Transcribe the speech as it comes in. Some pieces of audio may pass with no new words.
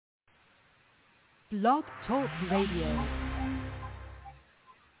Blog Talk Radio.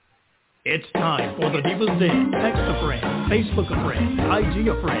 It's time for the Diva'S Den. Text a friend, Facebook a friend, IG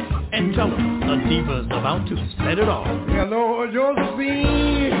a friend, and tell them the Diva'S about to set it off. Hello,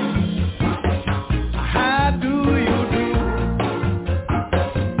 Josephine. How do you do?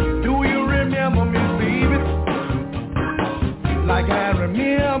 Do you remember me, baby? Like I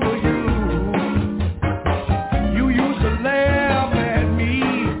remember you. You used to laugh at me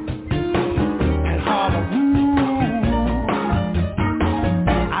and holler, ooh.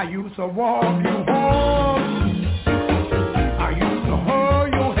 I used to walk you home. I used to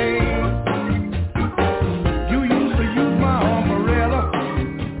hold your hand. You used to use my umbrella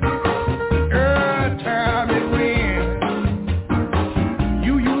every time it rained.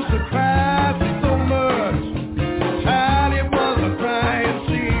 You used to cry so much, child, it was a crying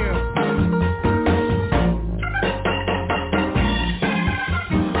sin.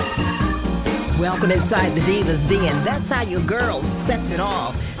 Welcome inside the Diva'S Den. That's how your girl sets it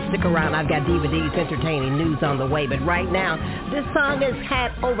off. Stick around, I've got Diva D's entertaining news on the way. But right now, this song has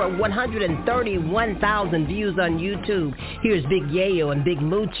had over 131,000 views on YouTube. Here's Big Yayo and Big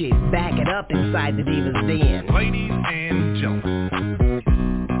Moochie. Back it up inside the Diva'S Den. Ladies and gentlemen,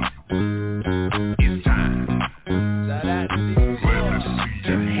 it's time. Let me see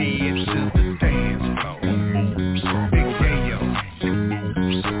your hands to the dance floor. Big Yayo,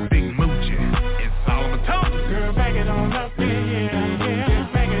 Big Moochie, it's all on the tongue. Girl, back it on up, yeah.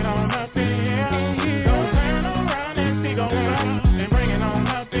 Back it on up, yeah. Don't turn around and see go round and bring it on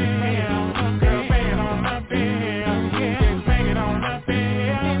up, yeah. Girl, back it on up, yeah. Back it on up,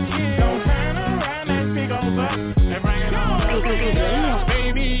 yeah. Don't turn around and see go back and bring it on up, yeah.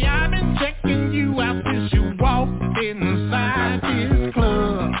 Baby, I've been checking you out since you walked inside this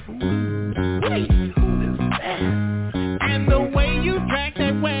club. Wait, who is that? And the way you track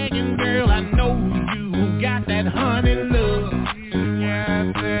that wagon, girl, I know you got that honey love. You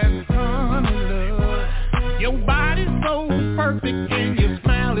got that honey love. Your body's so perfect and your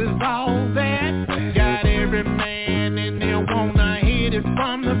smile is all that. Got every man in there wanna hit it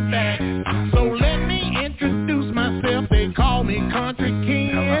from the back. So let me introduce myself, they call me Country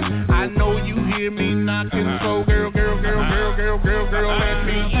Ken. I know you hear me knocking, so girl, let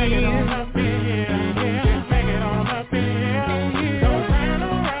me in. Back it on up, yeah. Back it on up, yeah. Don't turn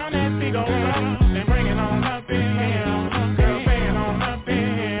around and see go round and bring it on up, yeah. Girl, back it on up,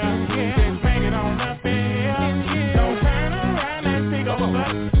 yeah. Back it on up, yeah. Don't turn around and see go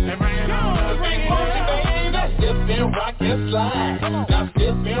back and bring it on up, yeah. Step and rock and slide. Now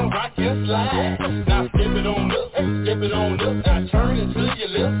step and rock and slide. Now step it on up, step it on up. Now turn it to your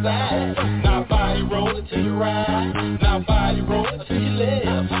left side. Now body roll it to your right. Now body roll it to your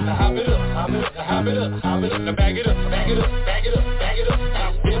left. Now hop it up, hop it up, hop it up, hop it up. Now back it up, back it up, back it up, back it up.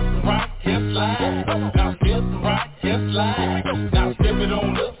 Now step and rock and slide. Now step and rock and slide. Now step it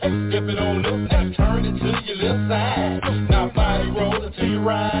on up, step it on up. Now turn it to your left side. Now body roll it to your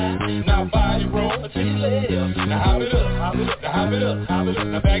right. Now body roll it to your left. Now hop it up, hop it up, now hop it up, hop it up.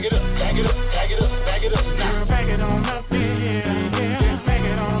 Now back it up, back it up, back it up, back it up. Now back it on up, yeah. Back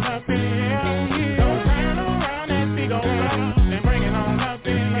it on up, yeah. Don't turn around and see go round and bring it on up,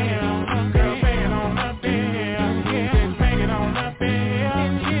 yeah. Girl, back it on up, yeah. Back it on up,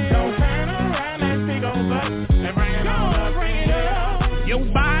 yeah. Don't turn around and see go back and bring it on up, yeah. Your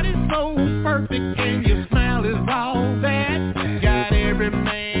body's so perfect and your smile is all that. Got every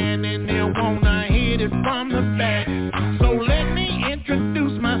man in there wanna hit it from the back. So let me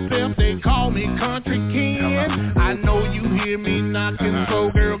introduce myself, they call me Country Ken. I know you hear me knocking, so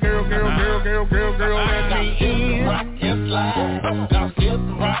girl, let me in. rock and slide. Now step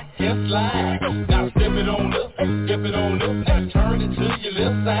and rock and slide. Now step it on up, step it on up. Now turn it to your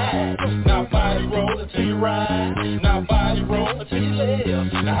left side. Now body roll it to your right. Now body roll it to your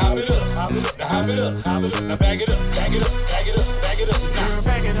left. Now hop it up, hop it up, now hop it up, hop it up. Now back it up, back it up, back it up, back it up. Now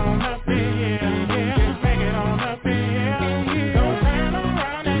back it on up, yeah. Back it on up, yeah. Don't turn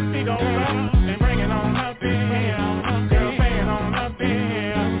around and see go round and bring it on up, yeah. Girl, back it on up,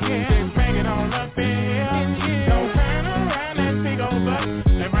 yeah. Back it on up, yeah. Don't turn around and see go back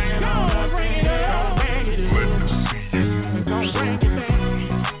and bring it on up, yeah. Bring it up. Don't bring it back.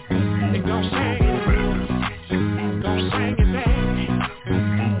 Don't bring it up. Don't bring it back.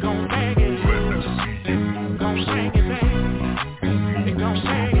 Don't bring it up.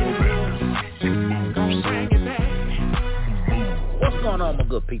 Don't bring it back. What's going on, my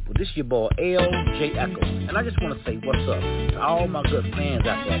good people? This is your boy LJ Echo, and I just want to say what's up to all my good fans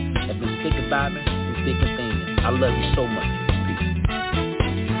out there that have been sticking by me and sticking things. I love you so much. Peace.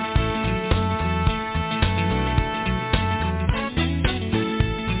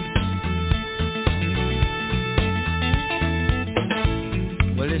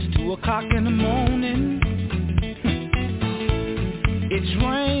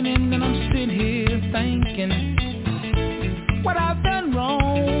 done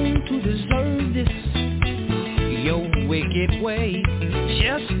wrong to deserve this? Your wicked way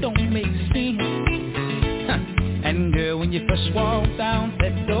just don't make sense. And girl, when you first walked down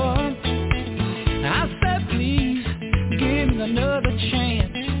that door, I said, please give me another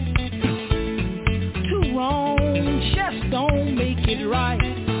chance. Two wrongs just don't make it right.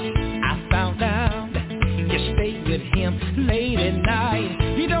 I found out you stay with him late at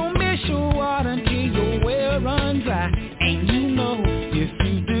night. You don't miss your water until your well run dry. And you know if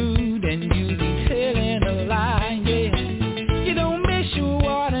you do, then you be telling a lie, yeah. You don't miss your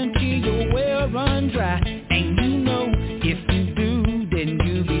water until your well run dry. And you know if you do, then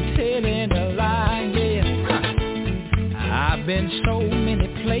you be telling a lie, yeah. I've been so many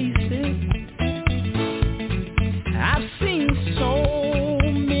places. I've seen so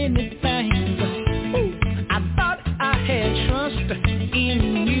many things. Ooh, I thought I had trust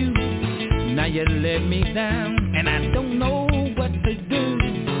in you. Now you let me down, and I don't know what to do.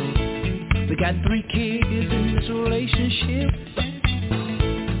 We got 3 kids in this relationship.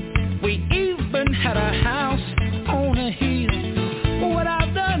 We even had a house on a hill. What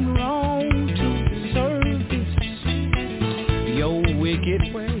I've done wrong to deserve this? Your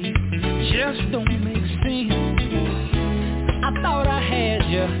wicked way just don't make sense. I thought I had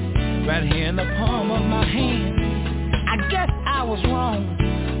you right here in the palm of my hand. I guess I was wrong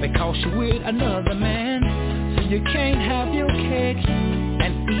because you're with another man. So you can't have your cake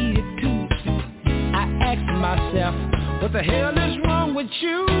and eat it too. I asked myself, what the hell is wrong with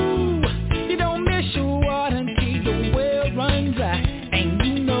you? You don't miss your water until your well runs dry. And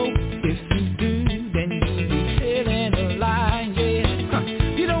you know if you do, then you be telling a lie, yeah.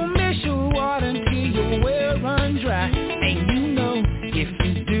 You don't miss your water until your well runs dry. And you know if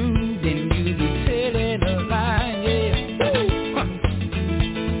you do, then you be telling a lie, yeah.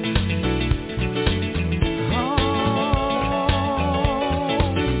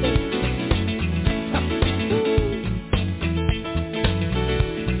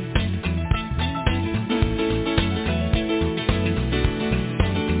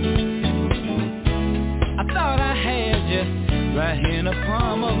 In the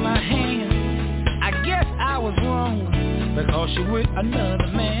palm of my hand. I guess I was wrong because you're with another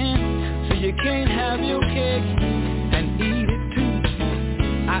man. So you can't have your cake and eat it too.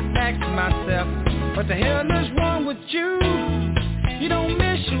 I asked myself, what the hell is wrong with you? You don't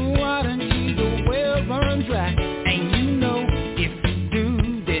miss your water until your well runs dry. And you know if you do,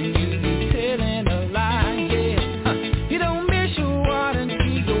 then you be telling a lie, yeah. You don't miss your water until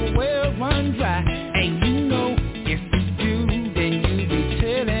your well runs dry. And you know if you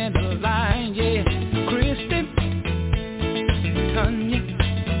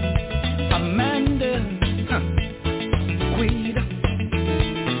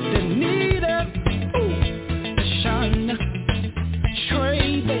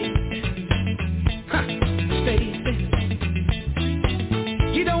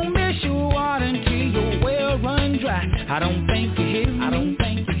I don't think you hear me. I don't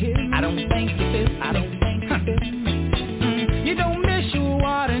think you hear me. I don't think you feel. I don't think you feel. You don't miss your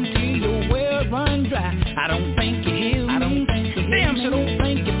water until your well run dry. I don't think you hear me. I don't think you hear me. Damn, so don't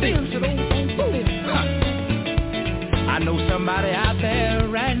think you feel. So don't think you feel. I know somebody out there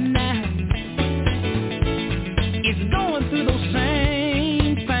right now is going through those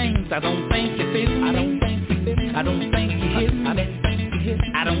same things. I don't think you feel. I don't think you feel. I don't think you hear me. I don't think you hear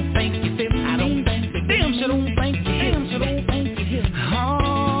me. I don't think you feel. I don't think you feel. Damn, so don't think you hear me.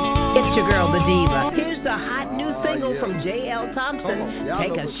 It's your girl, the Diva. Here's the hot new single from J.L. Thompson.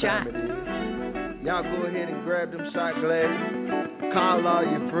 Take a shot. Y'all go ahead and grab them shot glasses. Call all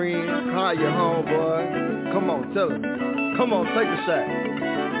your friends. Call your homeboy. Come on, tell them. Come on, take a shot.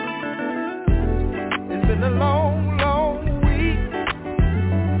 It's been a long, long week.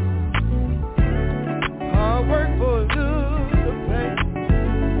 Hard work for a good pay.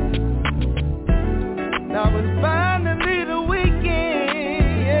 Now it's finally the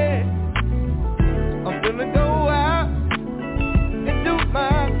weekend, yeah. I'm finna go out and do my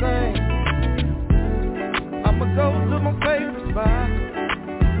thing. I'ma go to my favorite spot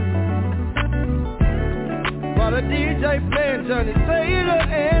while the DJ playing Johnny Taylor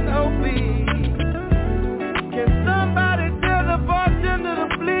and O.B. Can somebody tell the bartender to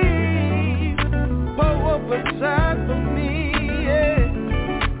please pour up a shot for me, yeah.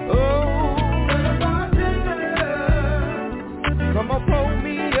 Oh, come on, pull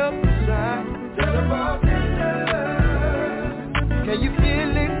me up a shot. Tell the bartender, can you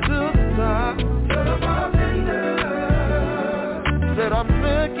feel it to the top? Tell the bartender, said I'm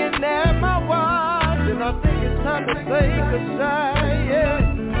looking at my watch and I think it's time to take a shot, yeah.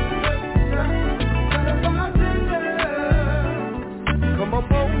 Tell the bartender,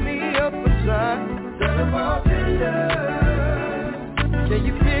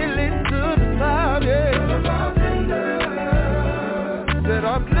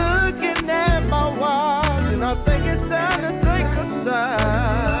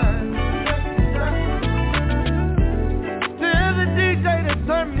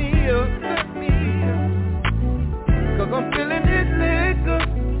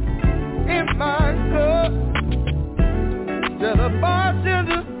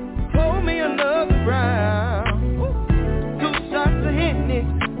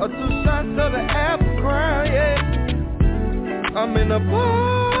 in a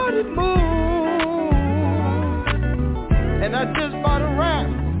party mood, and I just bought a rap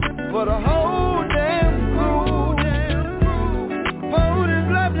for the whole damn crew. For this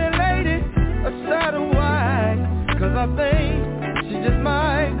lovely lady a side of wine, 'cause I think she just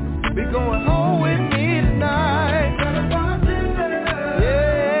might be going home with me tonight.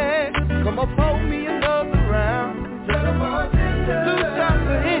 Yeah, come on, pour me another round. 2 shots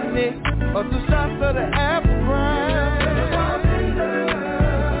of Henny or 2 shots of the apple crown.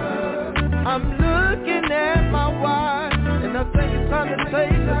 I'm looking at my wife and I think it's time to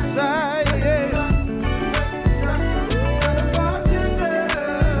take a side. Yeah.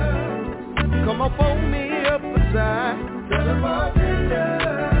 Come on, pour me up a side.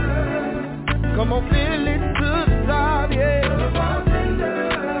 Come on, fill it to the top, yeah.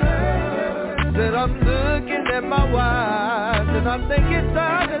 Said I'm looking at my wife and I think it's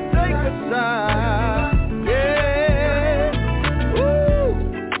time to take a side. Yeah. Woo.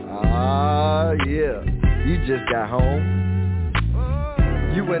 Ah, yeah. You just got home.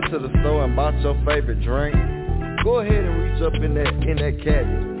 You went to the store and bought your favorite drink. Go ahead and reach up in that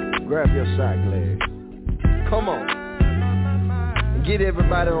cabinet. Grab your shot glass. Come on. And get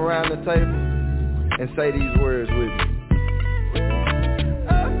everybody around the table and say these words with me.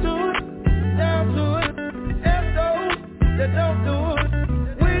 Up to it, down to it, F those that don't do it.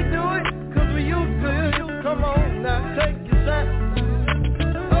 We do it 'cause we used to it. Come on now, take your shot.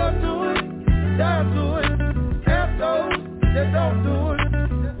 Up to it, down to it, F those that don't do it.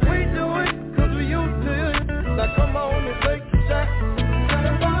 We do it 'cause we used to it. Now come on and take your shot.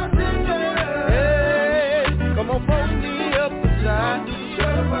 Hey, come on, pour me up a shot.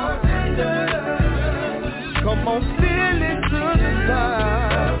 Come on, feel it to the top.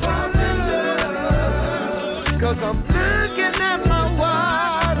 'Cause I'm looking at my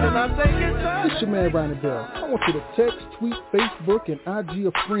wife and I think it's time. It's your man Ronnie Bell. I want you to text, tweet, Facebook, and IG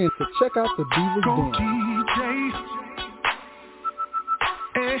a friend to check out the Diva'S Den. DJ.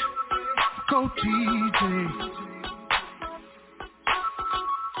 Hey, go DJ.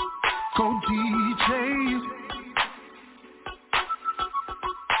 Go DJ.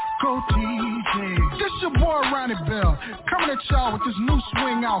 Go DJ. This your boy Ronnie Bell, coming at y'all with this new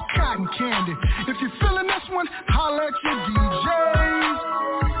swing out, Cotton Candy. If you're feeling this one, holla at your DJs.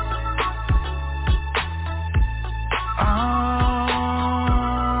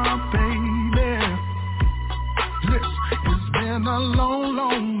 Baby, listen, it's been a long,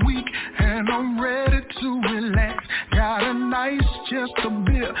 long week, and I'm ready to relax. Got a nice chest of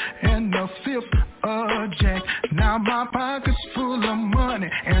beer and a fifth of Jack. Now my pocket's full of money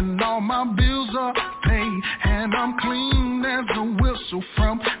and all my bills are paid, and I'm clean as a whistle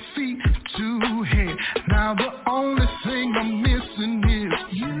from feet to head. Now the only thing I'm missing is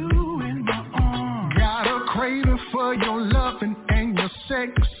you in my arms. Got a craving for your loving and your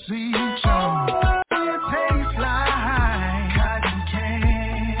sexy charm. It tastes like cotton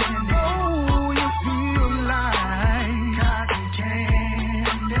candy. Oh, you feel like cotton candy.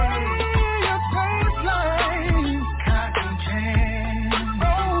 It tastes like cotton candy.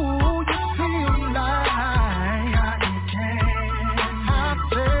 Oh, you feel like cotton candy. I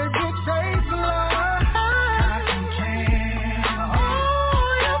said it tastes like cotton candy.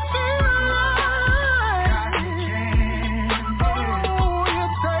 Oh, you feel like cotton candy. Oh, you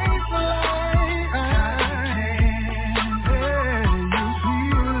taste like cotton candy. You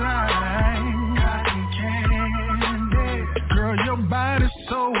feel like cotton candy. Girl, your body's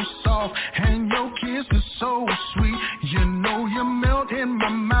so soft and your kiss is so sweet. You know you melt in my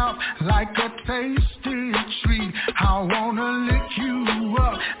mouth like a tasty treat. I wanna lick you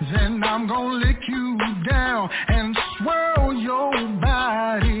up, then I'm gonna lick you down and swirl your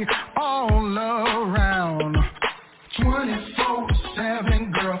body all around.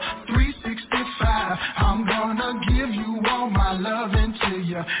 24/7, girl, 365. I'm gonna give you all my love until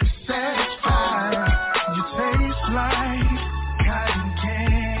you're satisfied. You taste like cotton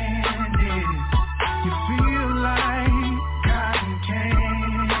candy. You feel like cotton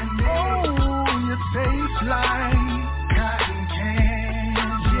candy. Oh, you taste like cotton candy.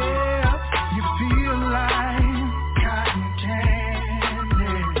 Yeah, you feel like cotton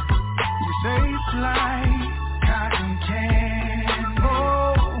candy. You taste like cotton candy.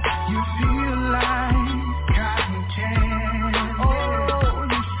 Oh, you feel like cotton candy. Oh,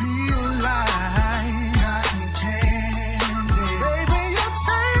 you feel like cotton candy.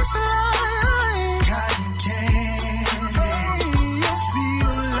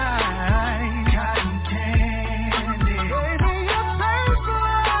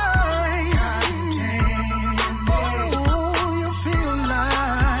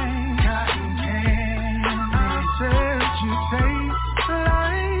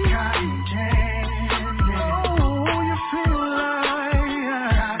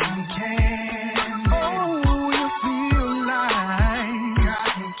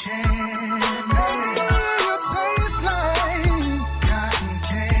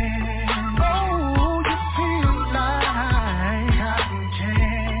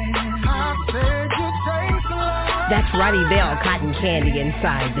 That's Roddy Bell, Cotton Candy,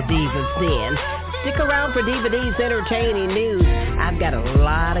 inside the Divas Den. Stick around for DVD's entertaining news. I've got a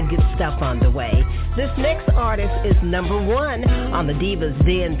lot of good stuff on the way. This next artist is number 1 on the Divas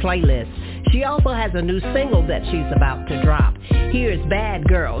Den playlist. She also has a new single that she's about to drop. Here's Bad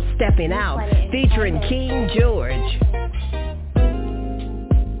Girl, Stepping Out, featuring King George.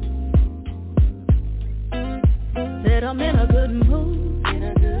 Said I'm in a good mood,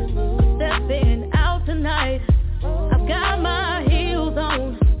 stepping out tonight. I've got my heels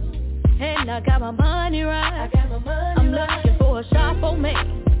on, and I got my money right. I'm looking for a sharp old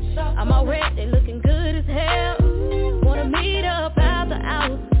man. I'm already looking good as hell. Wanna meet up at the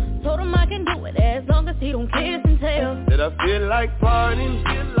house. Told him I can do it as long as he don't kiss and tell. Said I feel like partying,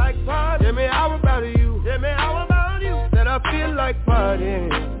 Tell me how about you, Said I feel like partying,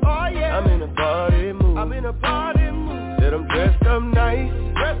 oh yeah. I'm in a party mood, Said I'm dressed up nice,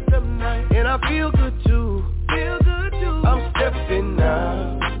 and I feel good too, I'm stepping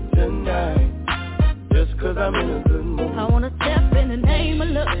out tonight, just cause I'm in a good mood. I wanna step in the name of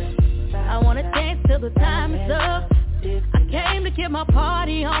love. I wanna dance till the time is up. I came to get my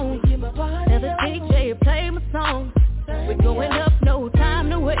party on. Tell the DJ play my song. We're going up, no time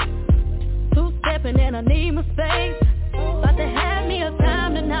to wait. 2-stepping and I need my space. About to have me a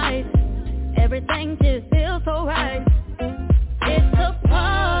time tonight. Everything just feels so right. It's a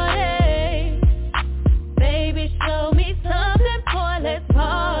party. Baby, show me something, boy, let's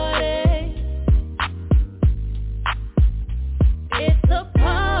party. It's a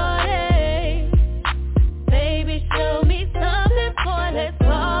party. Baby, show me something, boy, let's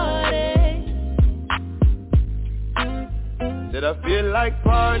party. Said I feel like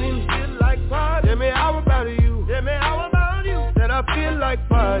partying, Tell me how about you, Said I feel like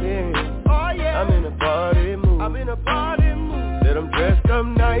partying, oh yeah. I'm in a party mood, Said I'm dressed up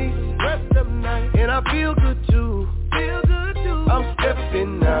nice, and I feel good too, I'm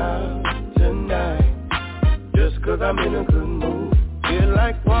stepping out tonight, just cause I'm in a good mood. Feel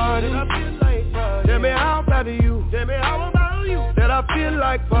like partying, Tell me how about you, Said I feel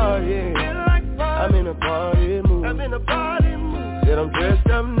like partying, I'm in a party mood, Said I'm dressed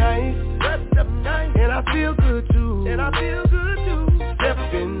up nice, and I feel good too,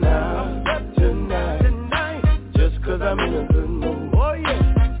 stepping out tonight, just cause I'm in a good mood, oh yeah.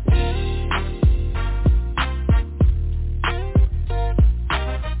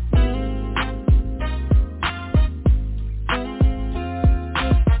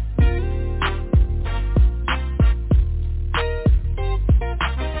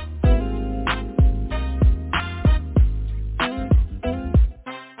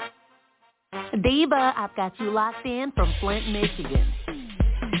 Diva, I've got you locked in from Flint, Michigan.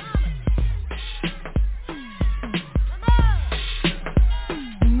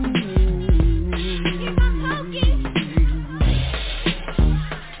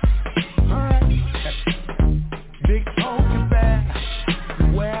 Big talking back.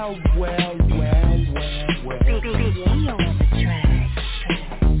 Well.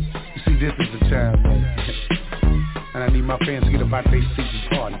 You see, this is the time, man. And I need my fans to get up out their seats and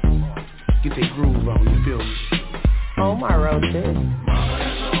party. Get their groove on, you feel me? Oh, my roaches.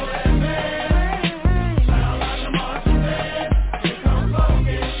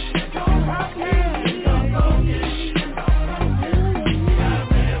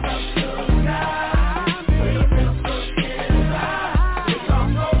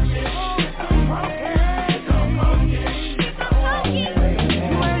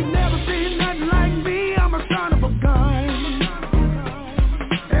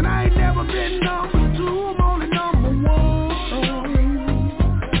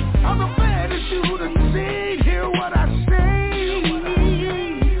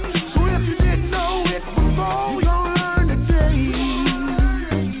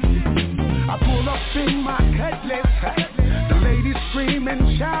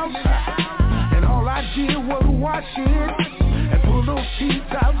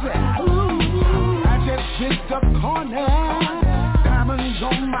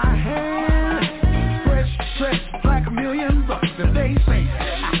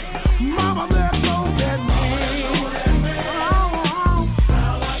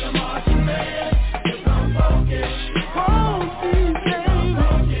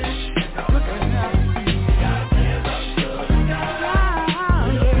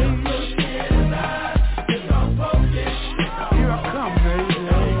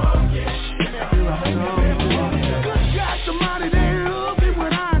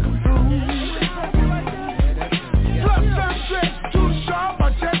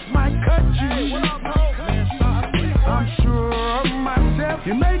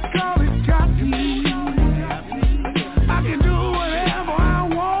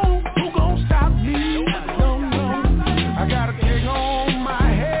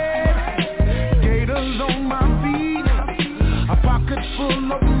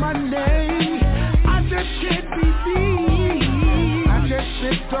 money. I just can't be me. I just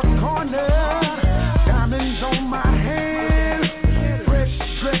hit the corner. Diamonds on my hand. Fresh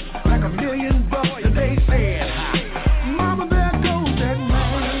dress like $1 million. And they said, Mama, there goes that man.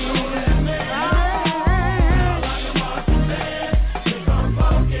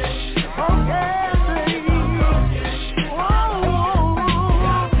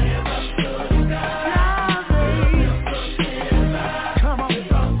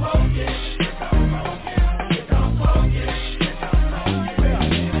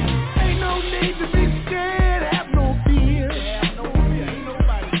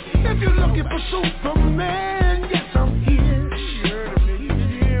 Superman, yes I'm here.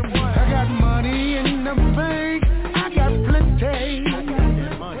 I got money in the bank, I got plenty.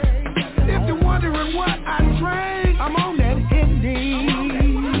 If you're wondering what I drank, I'm on that Hindi.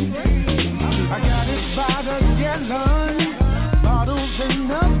 I got it by the gallon, bottles in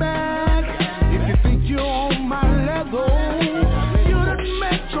the bag. If you think you're on my level, you're the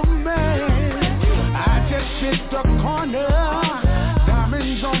metro man. I just hit the corner,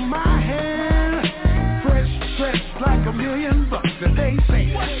 diamonds on my head. Like $1 million, and they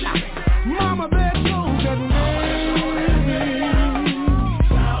say, Mama, there goes that man.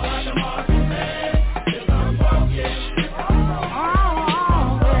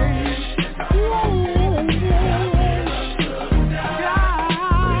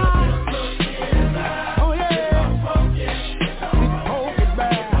 Oh yeah, hold it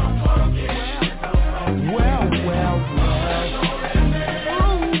back. Well.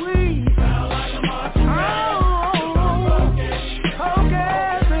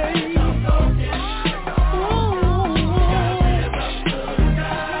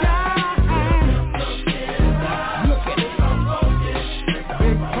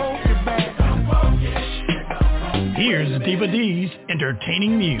 Here's Diva D's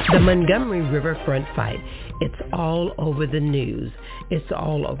entertaining news. The Montgomery Riverfront fight. It's all over the news. It's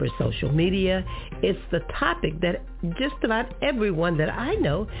all over social media. It's the topic that just about everyone that I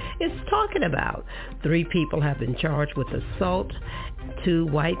know is talking about. 3 people have been charged with assault, 2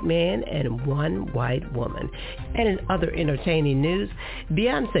 white men and 1 white woman. And in other entertaining news,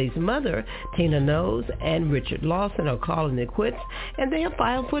 Beyonce's mother, Tina Knowles, and Richard Lawson are calling it quits, and they have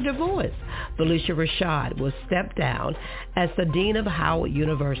filed for divorce. Felicia Rashad will step down as the Dean of Howard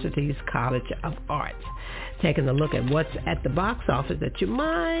University's College of Arts. Taking a look at what's at the box office that you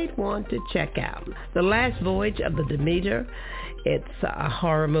might want to check out. The Last Voyage of the Demeter. It's a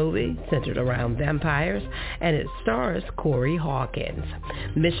horror movie centered around vampires, and it stars Corey Hawkins.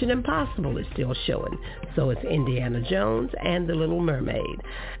 Mission Impossible is still showing, so it's Indiana Jones and The Little Mermaid.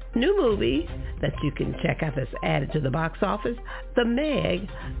 New movie that you can check out that's added to the box office, The Meg,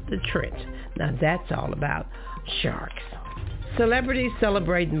 The Trench. Now that's all about sharks. Celebrities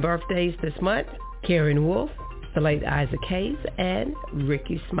celebrating birthdays this month. Karen Wolf, the late Isaac Hayes, and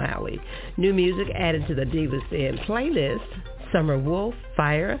Ricky Smiley. New music added to the Diva'S Den playlist. Summer Wolf,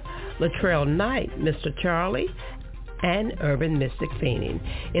 Fire, Latrell Knight, Mr. Charlie, and Urban Mystic Fiending.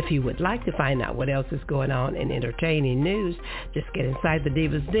 If you would like to find out what else is going on in entertaining news, just get inside the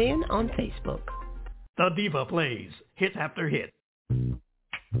Diva'S Den on Facebook. The Diva plays hit after hit.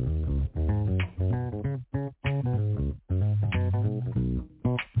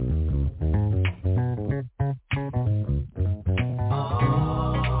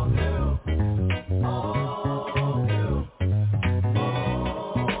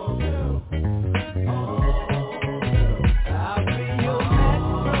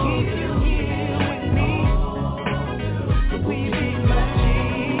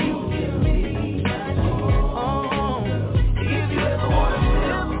 If you ever wanna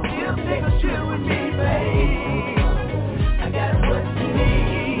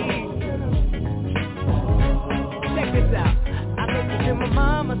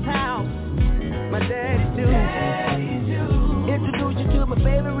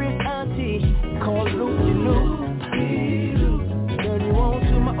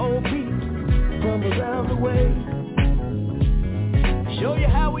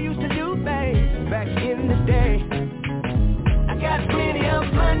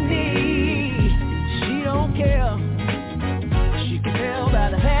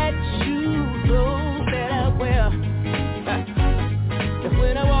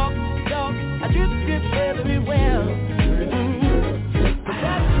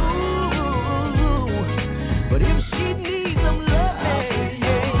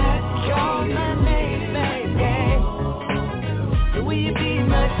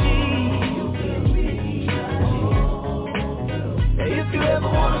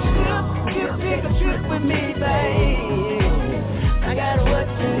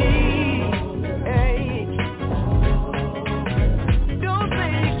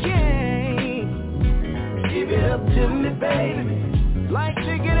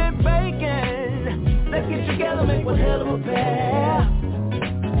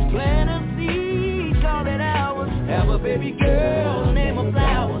baby girl, name her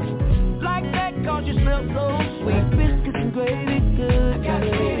Flowers. Like that cause you smell so sweet. Biscuits and gravy good. I got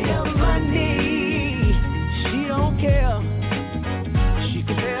plenty of money. She don't care. She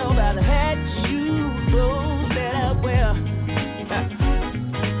can tell by the hat, shoes, clothes that I wear.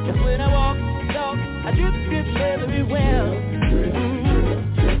 Cause when I walk, talk, I drip everywhere.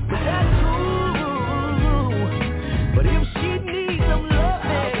 That's cool. But if she needs some love,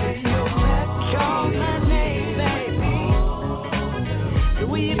 call my name, baby. So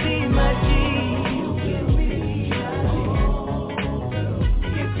will you be my G?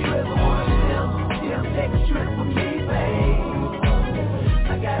 If you ever want to still take a trip with me, babe,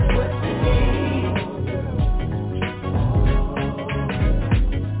 I got what you need.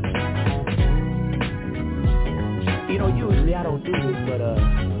 You know, usually I don't do this, but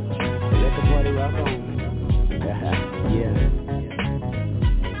let the party rock on. Yeah.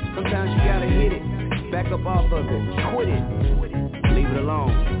 Sometimes you gotta hit it, back up off of it, quit it, leave it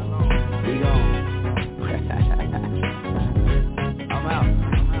alone, be gone. I'm out.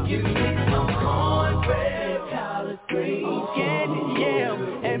 You need some cornbread, collard greens, candy yam,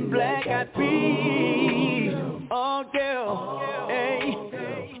 and black-eyed peas. Oh, girl, hey,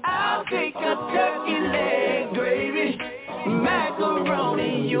 I'll take a turkey leg gravy,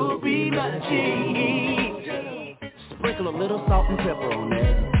 macaroni, you'll be my cheese. Sprinkle a little salt and pepper on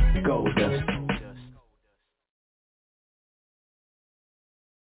there. Gold dust.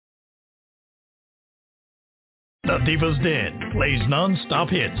 The Divas Den plays non-stop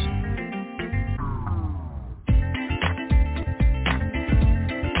hits.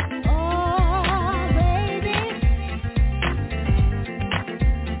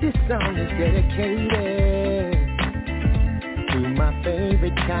 This song is dedicated to my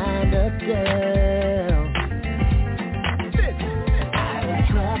favorite kind of girl. I have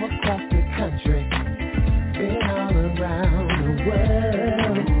traveled across the country, been all around the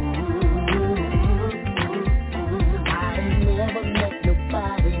world. I ain't never met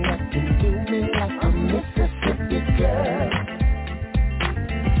nobody that can do me like a Mississippi girl.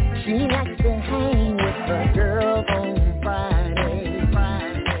 She likes to hang with her girls on Friday,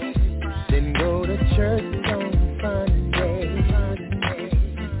 then go to church on Sunday,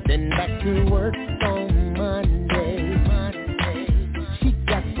 then back to work on Monday. She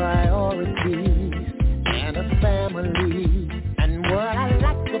got priorities and a family, and what I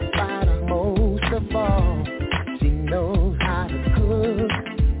like about her most of all, she knows how to cook.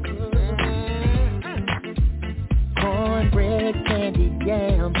 Cornbread, candy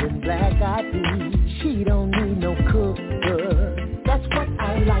yams, and black-eyed peas.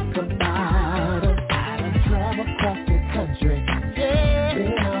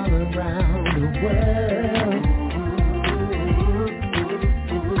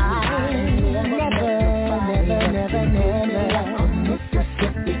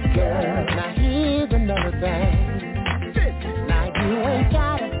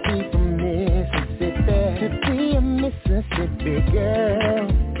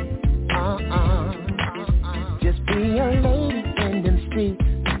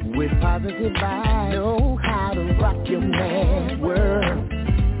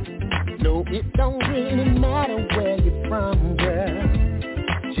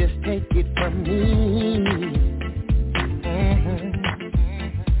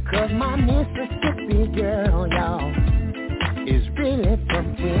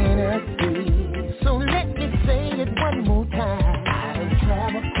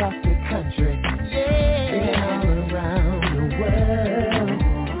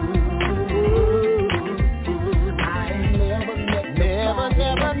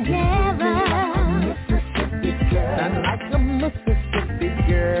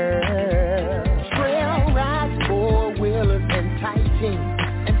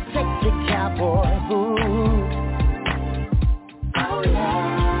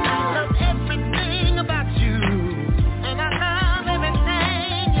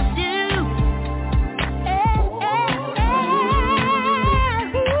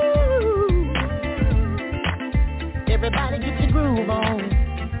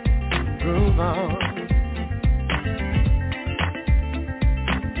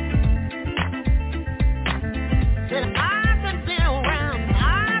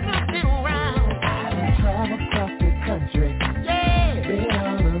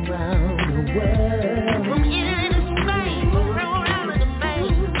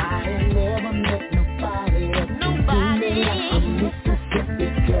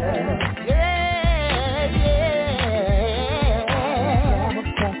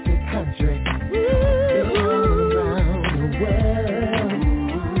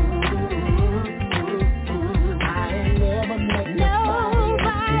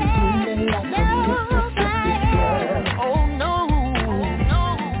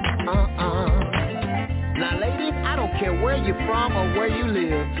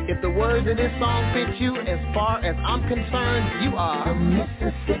 If the words in this song fit you, as far as I'm concerned, you are a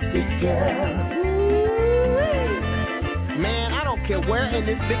Mississippi girl. Man, I don't care where in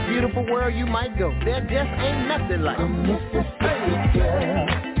this big beautiful world you might go, there just ain't nothing like a Mississippi girl.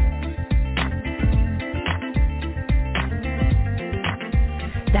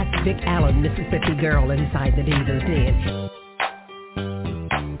 That's Vic Allen, Mississippi Girl, inside the Divas Den.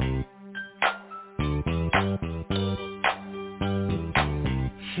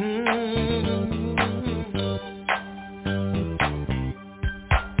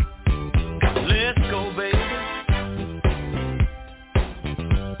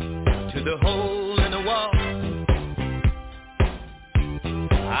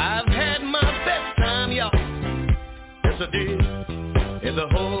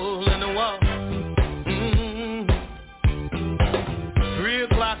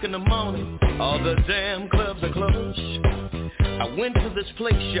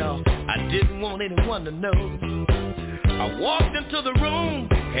 To know. I walked into the room,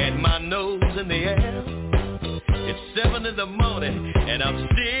 had my nose in the air. It's 7 in the morning, and I'm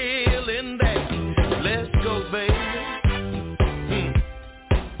still in there. Let's go, baby,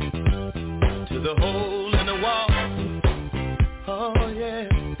 to the hole in the wall. Oh, yeah.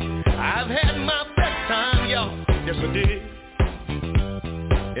 I've had my best time, y'all. Yes, I did.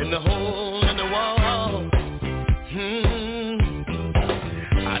 In the hole in the wall.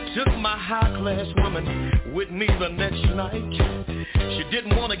 I took my high-class woman with me the next night. She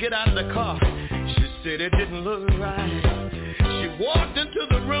didn't want to get out of the car. She said it didn't look right. She walked into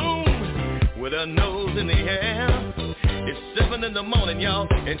the room with her nose in the air. It's 7 in the morning, y'all,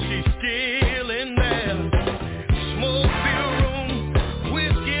 and she's still in there. Smoke-filled room,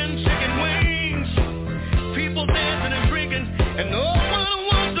 whiskey and chicken wings. People dancing and drinking, and no one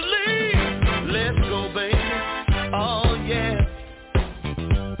wants to leave. Let's go, baby. Oh, yeah.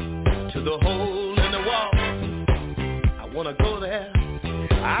 To the hole in the wall. I wanna go there.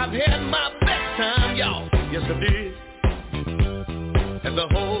 I've had my best time, y'all. Yes, I did. At the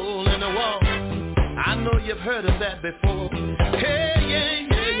hole in the wall. I know you've heard of that before. Hey, yeah,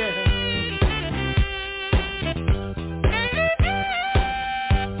 yeah, yeah.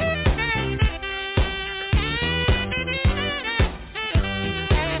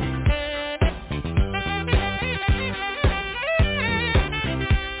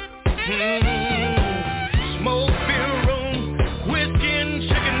 Smoke-filled room, whiskey and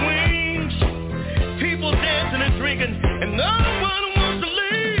chicken wings. People dancing and drinking, and no one wants to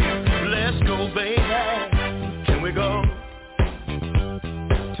leave. Let's go, baby. Can we go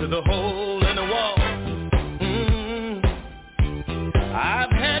to the hole in the wall?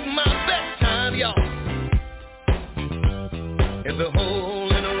 I've had my best time, y'all. In the hole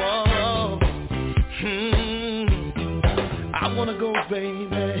in the wall. I wanna go,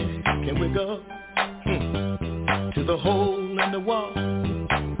 baby. Can we go to the hole in the wall?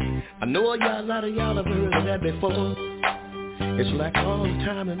 I know a lot of y'all have heard of that before. It's like all the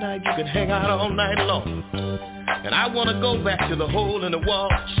time tonight, you can hang out all night long. And I want to go back to the hole in the wall.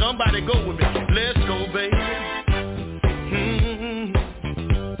 Somebody go with me. Let's go, baby.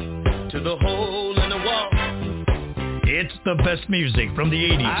 To the hole in the wall. It's the best music from the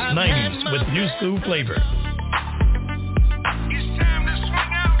 80s, 90s with new school flavor.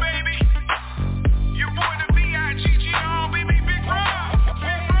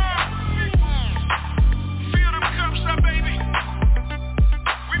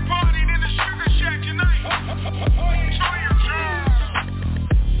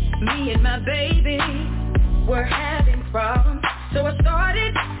 Me and my baby were having problems, so I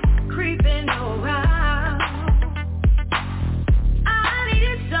started creeping around. I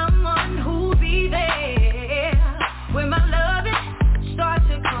needed someone who'd be there when my loving starts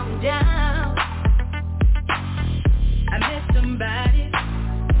to come down. I met somebody,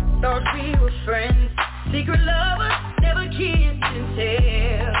 thought we were friends, secret lovers, never kissed and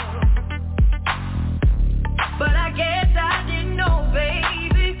tell. But I guess I didn't know,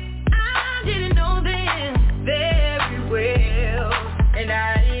 baby. I didn't know them very well. And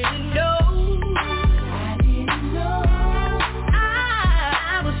I didn't know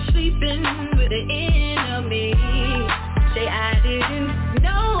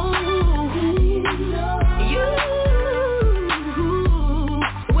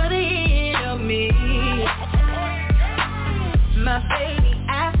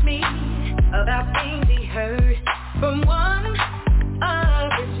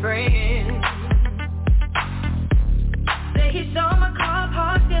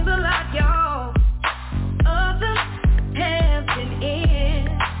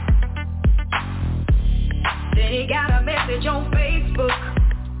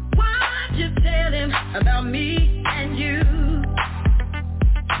me and you.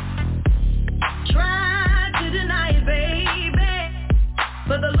 Tried to deny it, baby,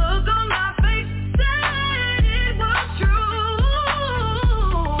 but the look on my face said it was true.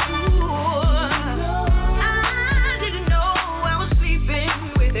 I didn't know I was sleeping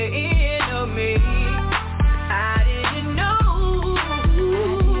with the enemy. I didn't know.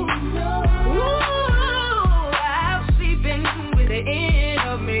 I was sleeping with the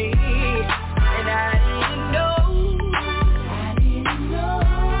enemy, and I didn't know.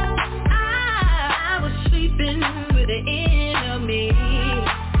 I was sleeping with the enemy.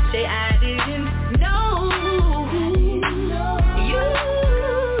 Say I didn't know. You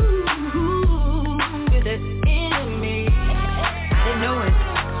with the enemy. I didn't know it.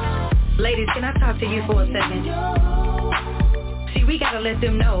 Ladies, can I talk to you for a second? See, we gotta let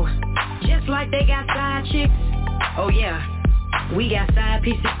them know. Just like they got side chicks, oh yeah, we got side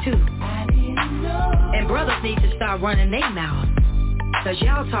pieces too. And brothers need to start running their mouth, cause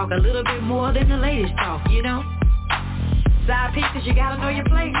y'all talk a little bit more than the ladies talk, you know? Side pieces, you gotta know your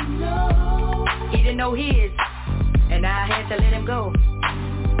place. He didn't know his, and I had to let him go.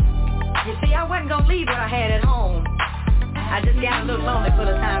 You see, I wasn't gonna leave what I had at home. I just got a little lonely for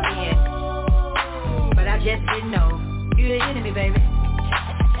the time being, but I just didn't know. You the enemy, baby.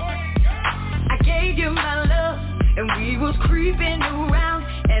 I gave you my love, and we was creeping around,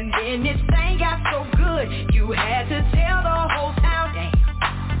 and then this thing got so good, you had to tell the whole town. Damn.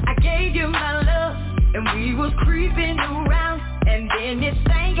 I gave you my love, and we was creeping around, and then this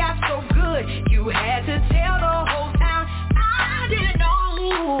thing got so good, you had to tell the whole town. I didn't know.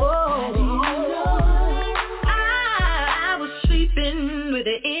 I was sleeping with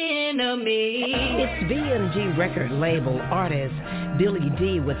the enemy. It's VMG record label artist Billy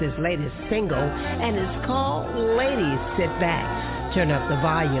D with his latest single, and it's called Ladies. Sit back, turn up the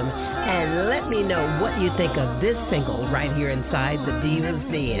volume, and let me know what you think of this single right here inside the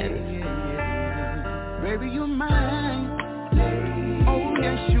Diva'S Den. Baby, you're mine. Oh,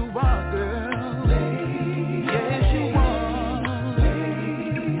 yes, you are, girl. Yes, you are.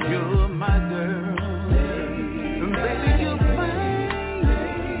 You're my girl. Baby, you're mine.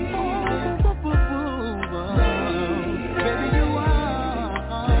 Baby, you are.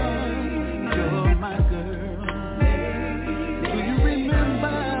 You're my girl. Do you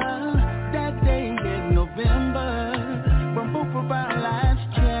remember that day in November when both of our lives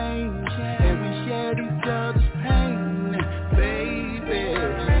changed and we shared each other's pain, baby?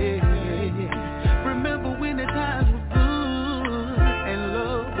 Remember when the times were good and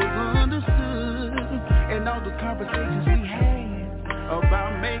love was understood, and all the conversations we had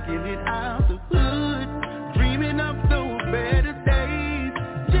about making it out the hood, dreaming of those better days,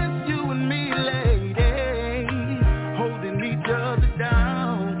 just you and me, lady, holding each other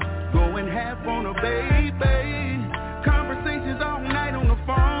down, going half on a baby, conversations all night on the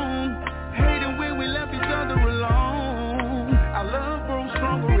phone, hating when we left each other alone. Our love grows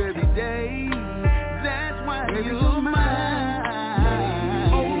stronger every day. That's why you're mine.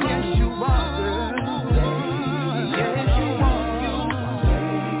 Oh, yes, you are, girl. Yes, you are.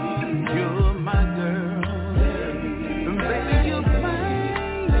 You're my girl. Baby, you're mine.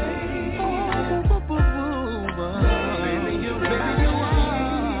 Baby, you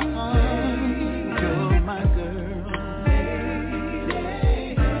are. You're my girl.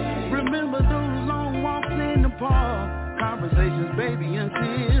 Remember those long walks in the park, conversations, baby,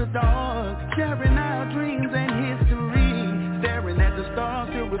 until dark, sharing our dreams and history, staring at the stars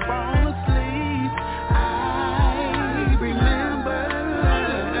till we fall asleep. I remember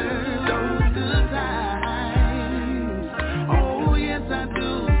those good times. Oh, yes, I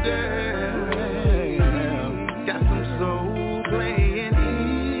do, girl. Got some soul playing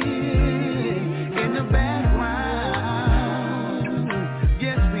in the background.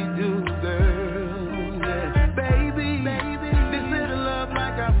 Yes, we do, girl. Yeah. Baby, this little love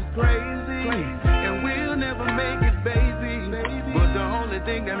like I was crazy, and we'll never make it, baby. But the only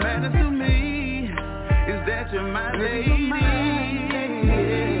thing that matters to me is that you're my lady.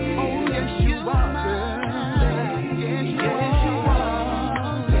 Oh, yes, you are, girl. Yes, you are.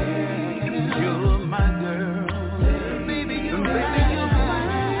 You're my girl. Baby, you're mine.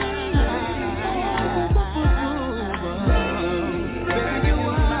 Baby, you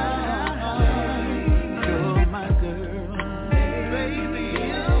are. You're my girl. Baby,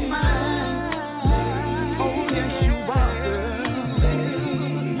 you're mine. Oh, yes, you are, girl.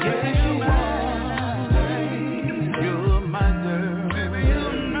 Yes, you are. You're my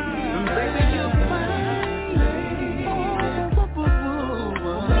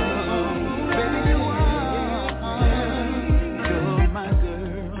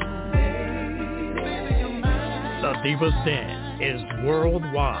Diva'S Den is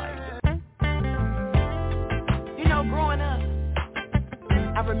worldwide. You know, growing up,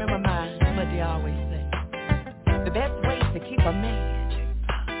 I remember my mother always say, the best way to keep a man,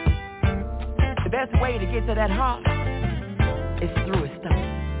 the best way to get to that heart is through his stomach.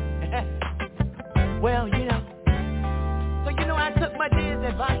 Well, you know, so you know I took my dad's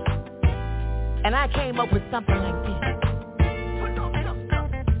advice, and I came up with something like this.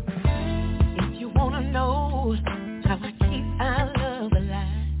 If you want to know how I keep our love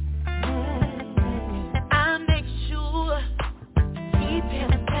alive, I make sure keep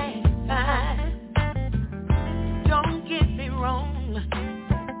him satisfied. Don't get me wrong,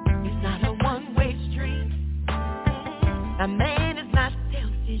 it's not a one-way street. A man is not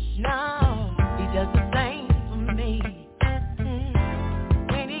selfish, no, he does the same for me.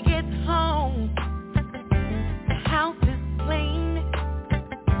 When he gets home, the house is clean,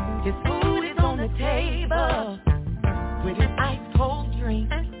 his food is on the table, with his ice cold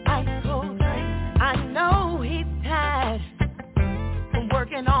drink. I know he's tired from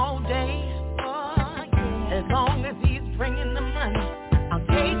working all day. Oh, yeah. As long as he's bringing the money, I'll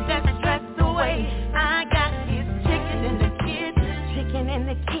take that stress away. I got his chicken in the kitchen, and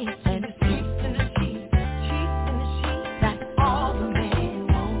his cheeks in the sheets, that's all the man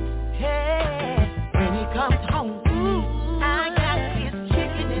wants. Hey, when he comes home, I got his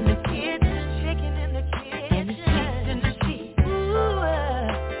chicken in the kitchen, and his cheeks in the sheets.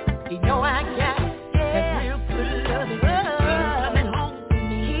 You know I got that real good loving.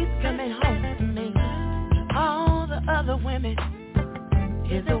 He's coming home to me. To all the other women,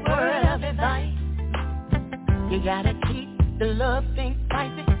 here's a word of advice. You gotta keep the love thing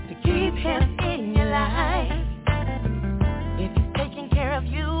spicy to keep him in your life. If he's taking care of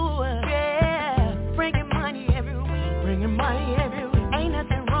you, yeah, bringing money every week, ain't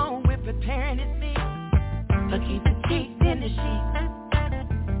nothing wrong with preparing his meal, or keep the cheeks in the sheets.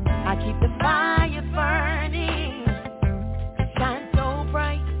 I keep the fire burning, it shines so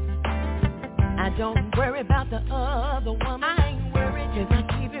bright. I don't worry about the other woman, I ain't worried, 'cause I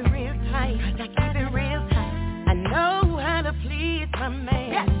keep it real tight. I know how to please my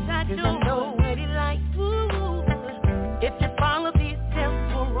man, yes I do. 'Cause I know what he likes. Ooh. If you follow these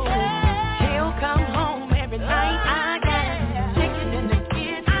simple rules, he'll come home every night. I got it, chicken in the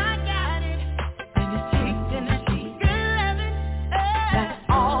kitchen, I got it, and his cheeks in the sheets. Good loving, that's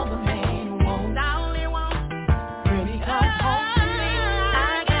all the man wants. I only want when he comes home to me.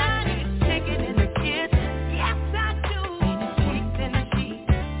 I got his chicken in the kitchen, yes I do, and his cheeks in the sheets,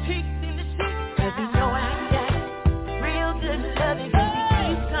 'cause he know I got real good loving, 'cause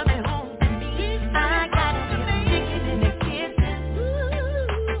he keeps coming home to me. I got his chicken in the kitchen, and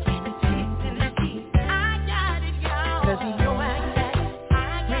his cheeks in the sheets. I got it, y'all, 'cause he know I got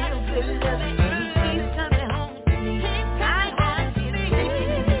real good loving, 'cause he keeps coming home to me. I got his chicken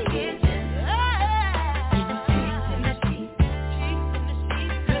in the kitchen, and his cheeks in the sheets,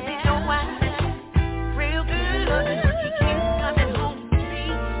 'cause he know I got real good loving, he keeps coming home to me.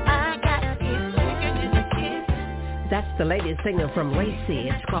 I got his chicken in the kitchen. That's the latest single from Lacey.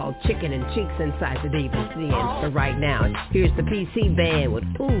 It's called Chicken and Cheeks inside the Diva'S Den. So right now, here's the PC band with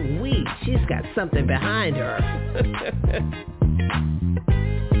Ooh Wee. She's got something behind her.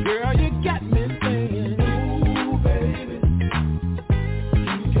 Girl, you got me saying, ooh, baby,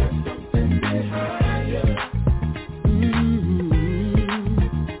 you got something behind you.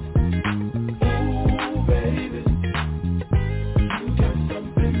 Ooh, baby, you got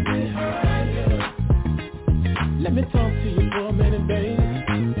something behind you. Let me talk to you for a minute, baby.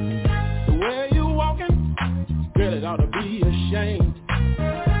 The way you walking, girl, it ought to be ashamed.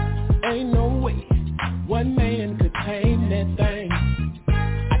 Ain't no way one man could tame that thing.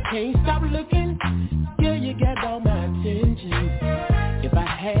 I can't stop looking, yeah, you got all my attention. If I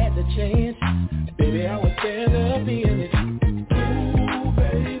had the chance, baby, I would stand up in it. Ooh,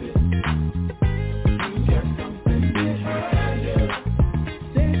 baby, you got something behind you.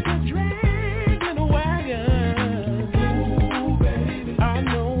 There's a drag in a wagon. Ooh, baby, I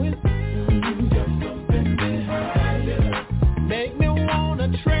know it. You got something behind you. Make me wanna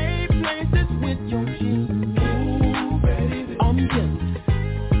trade places with your cheeks. Ooh, baby, I'm just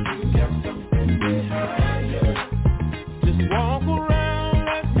walk around,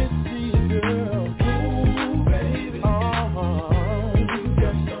 let me see you, girl. Ooh, baby. You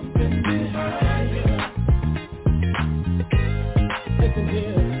got something behind you. Listen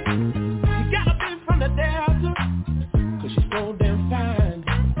here. You gotta be from the desert, 'cause you're so damn fine.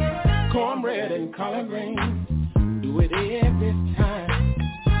 Cornbread and collard greens, do it every time.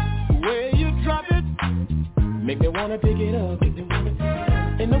 The way you drop it, make me wanna pick it up.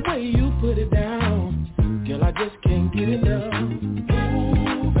 And the way you put it down, girl, I just can't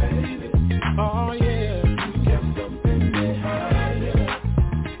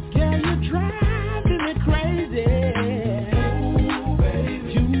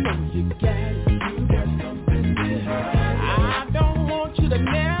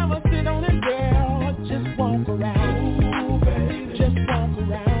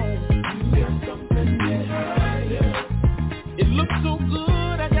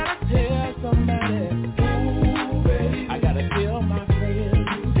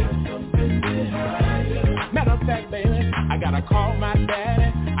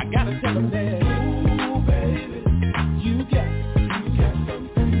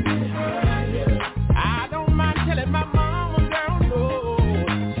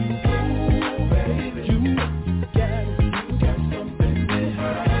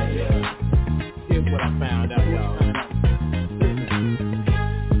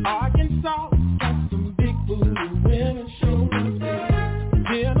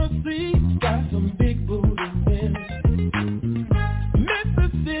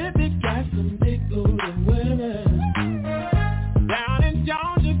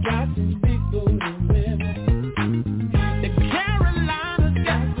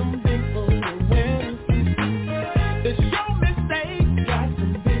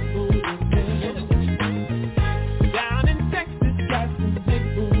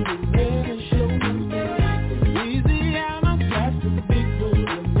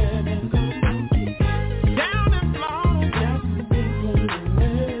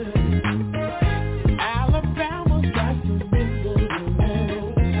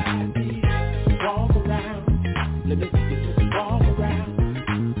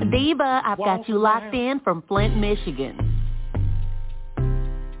Diva, I've got you locked in from Flint, Michigan.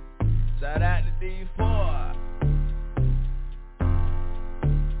 Shout out to D4.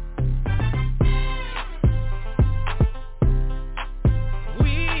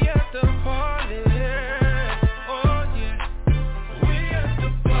 We at the party. Oh yeah. We at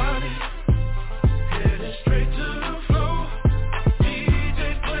the party. Headed straight to the floor. DJ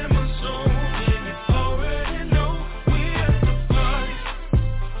play my song. And you already know. We at the party.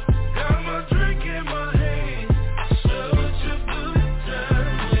 Got my drink in my hand. Such a good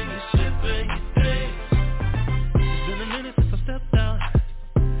time when you sip and you dance. It's been a minute since I stepped out,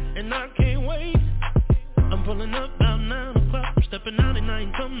 and I can't wait. I'm pulling up about 9 o'clock. I'm stepping out and I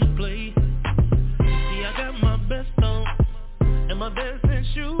ain't come to play. See, I got my best on and my dancing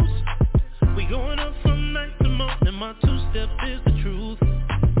shoes. We going up from night to morning. My two-step is the truth.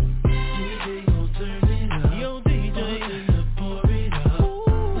 DJ, go turn it up. Yo, DJ, pour it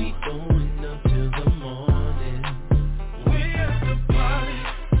up. We going up till the morning. We at the party,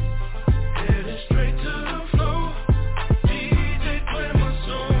 headed straight to the floor. DJ, play my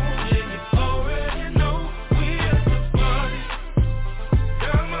song, and you already know. We at the party,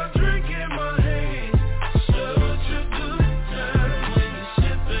 got my drink in my hand. Such a good time when you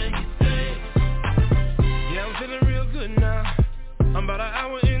sip and you dance. Yeah, I'm feeling real good now. I'm about an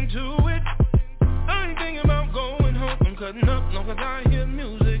hour into it. I ain't thinking about going home. I'm cutting up long as I hear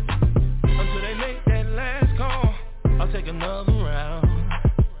music. Until they make that last call, I'll take another round.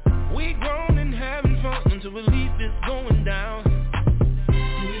 We grown and having fun until we leave this going down.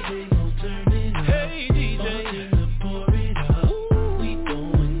 DJ, gon' turn it up. Hey DJ, pour it up. We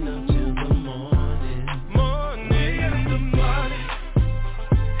going up till the morning. We at the party,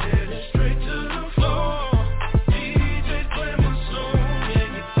 headed straight to the floor. DJ, play my song,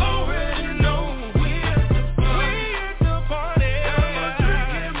 and you already know. We at the party, got my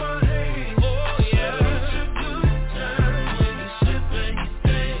drink in my hand. Oh yeah, such a good time when you sip and you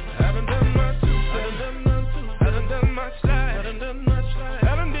dance. I done done my two-step, I done done my slide, I done done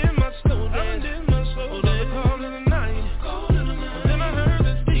did my slow dance. Oh, they call it a night. Then I heard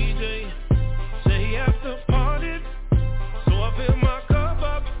the DJ say he after partied, so I filled my cup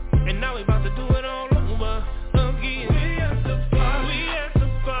up, and now we about to do it all over again. We at the party,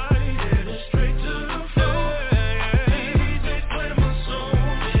 headed straight to the floor. DJ, play my song,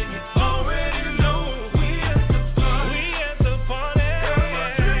 and you already know. We at the party, got my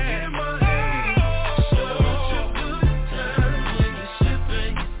drink in my hand. Such a good time when you sip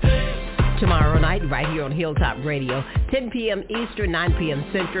and you dance. Tomorrow night, right here on Hilltop Radio, 10 p.m. Eastern, 9 p.m.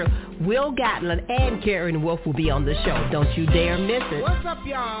 Central, Will Gatlin and Karen Wolf will be on the show. Don't you dare miss it. What's up,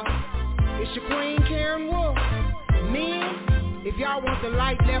 y'all? It's your queen, Karen Wolf. Men, if y'all want the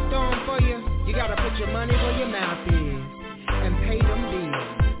light left on for you, you gotta put your money where your mouth is and pay them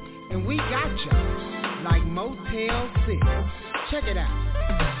bills. And we got you like Motel 6. Check it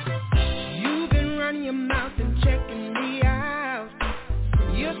out. You've been running your mouth and checking me out.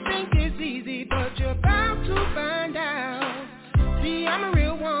 You think it's easy, but you're about to find out. See, I'm a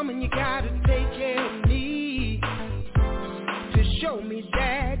real woman, you gotta take care of me to show me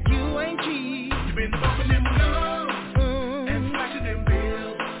that you ain't cheap. You've been bumping them lungs and flashing them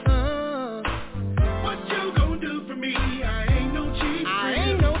bills. What you gonna do for me? I ain't no cheap thrill. I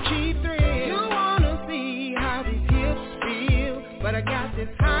ain't no cheap thrill. You wanna see how these hips feel, but I got this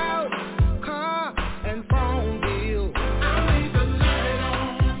house, car, and phone bill. I'll leave the light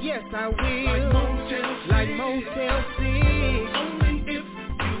on. Yes, I will. Like Motel 6. Only if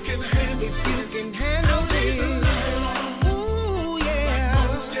you can handle If you can handle I'll leave the this. light on. Ooh, yeah.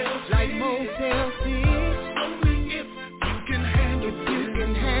 Like Motel 6. Only if you can handle If you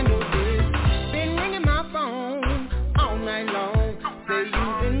can handle this. Been ringing my phone all night long. Say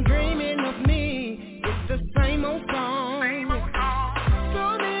you've been dreaming of me. It's the same old song.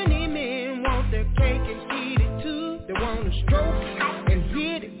 So many men want their cake and eat it too. They wanna stroke and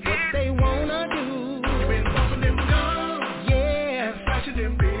hit it, what they wanna do. You've been bumping them guns Yeah, and flashing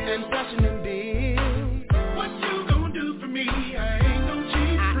them bills. and flashing them bills. What you gonna do for me? I ain't no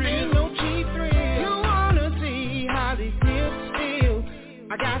cheap I thrill. ain't no cheap thrill. You wanna see how these hips feel?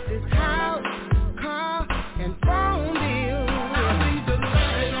 I got this house, car, and phone bill. I'll leave the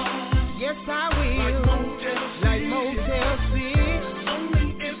light on. Yes, I Like will. Motel 6. Like Motel 6. Only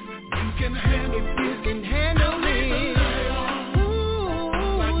if you can handle If you can handle I'll leave the it. light on.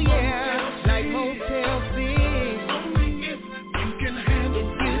 Ooh, yeah. Like Motel 6. Only if you can handle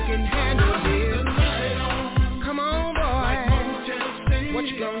You can handle I'll leave the this. light on. Come on, Like boy. Motel 6. What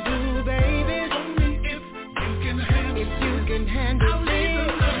you gonna do, baby? Only if you can handle If you can handle I'll leave the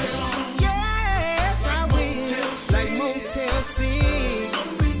this. light on. Yeah.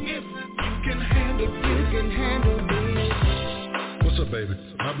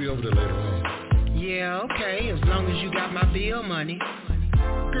 money.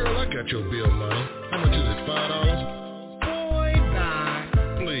 Girl, I got your bill money. How much is it, $5? Boy, bye.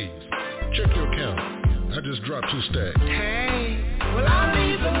 Please, check your account. I just dropped 2 stacks. Hey, well, I'll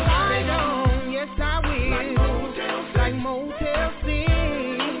leave the light on. Yes, I will. Like Motel 6.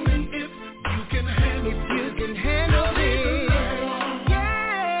 If you can handle it.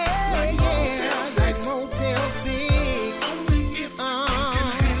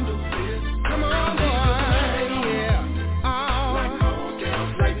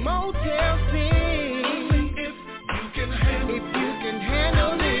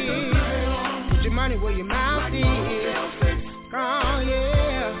 Where your mouth is. Oh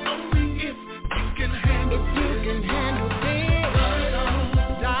yeah. If you can handle this.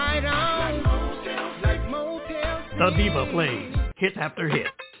 Died on. Like Motel 6. The Diva plays hit after hit.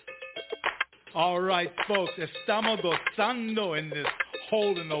 All right, folks, estamos gozando in this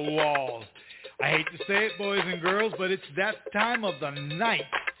hole in the wall. I hate to say it, boys and girls, but it's that time of the night.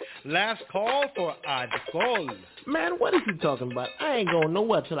 Last call for alcohol. Man, what is he talking about? I ain't going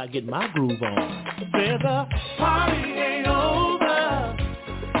nowhere till I get my groove on. Say the party ain't over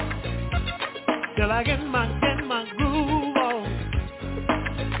till I get my groove on.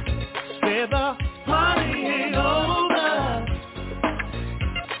 Say the party ain't over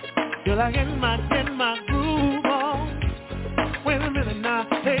till I get my groove on. Wait a minute now,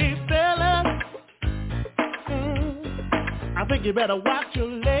 hey fellas, I think you better watch your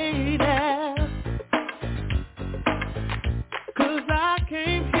lady, 'cause I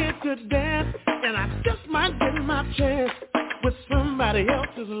came here to dance, and I just might get my chance with somebody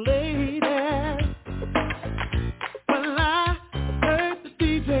else's lady. When I heard the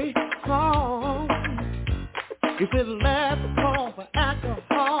DJ call, he said last call for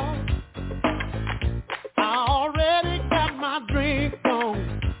alcohol. I already got my drink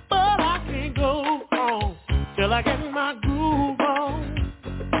on, but I can't go home till I get my groove on.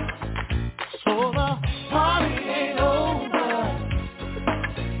 So the party ain't over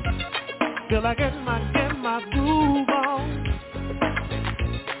till I get my groove on.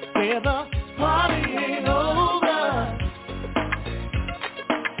 Yeah, the party ain't over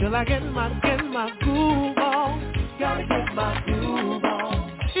till I get my groove on. Gotta get my groove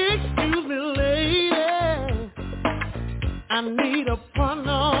on. Excuse me, lady, I need a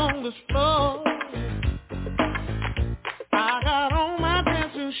partner on this floor. I got on my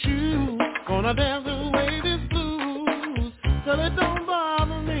dancing shoes, gonna dance away this blues till it don't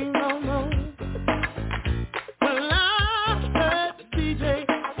bother me no more. Well, I heard the DJ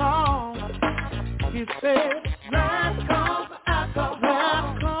call. He said, last call for alcohol,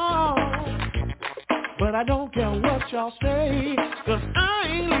 last call. But I don't care what y'all say, 'cause I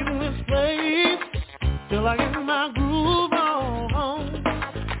ain't leaving this place till I get my groove on.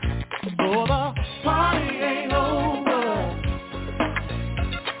 So the party ain't over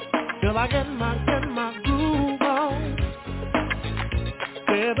till I get my groove on.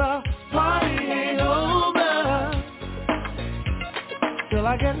 Yeah, the party ain't over till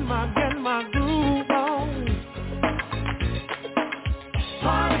I get my groove on.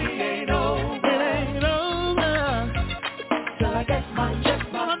 Party ain't over, it ain't over till I get my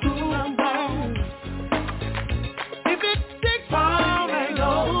groove on. If it takes all ain't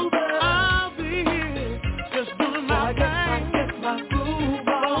over, I'll be here just doing my thing.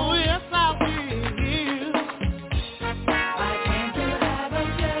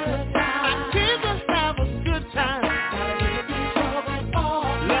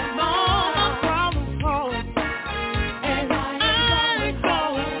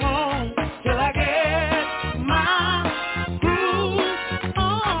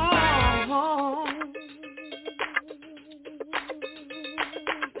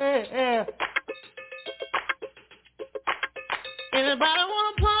 Anybody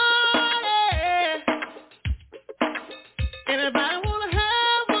wanna party? Anybody wanna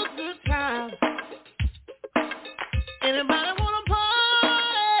have a good time? Anybody wanna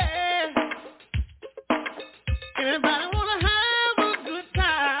party? Anybody wanna have a good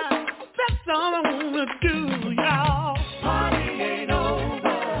time? That's all I wanna do, y'all. Party ain't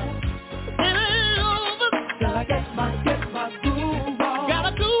over. It ain't over till I get my groove on.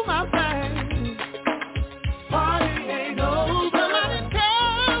 Gotta do my thing. Party ain't over.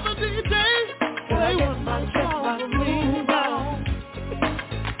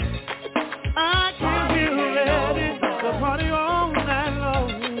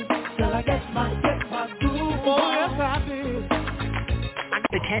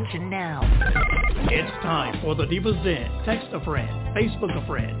 Attention now. It's time for the Divas Den. Text a friend, Facebook a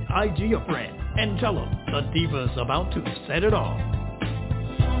friend, IG a friend, and tell them the Diva's about to set it off.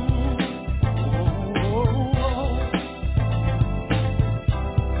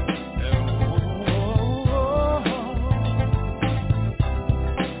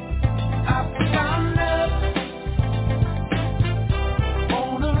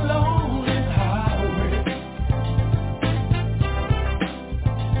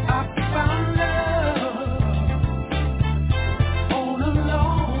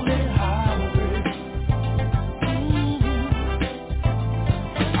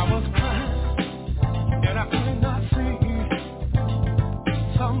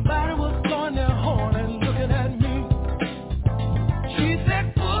 somebody was blowing their horn and looking at me. She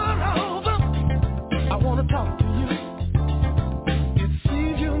said, pull over, I want to talk to you. It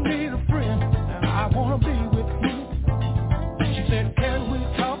seems you need a friend, and I want to be with you. She said, can we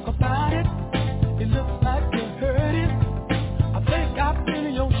talk about it? It looks like you heard it. I think I've been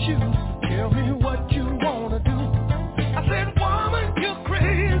in your shoes. Tell me what you want to do. I said, woman, you're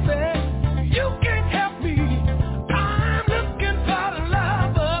crazy. You can't help me. I'm looking for the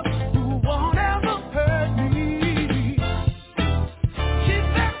lover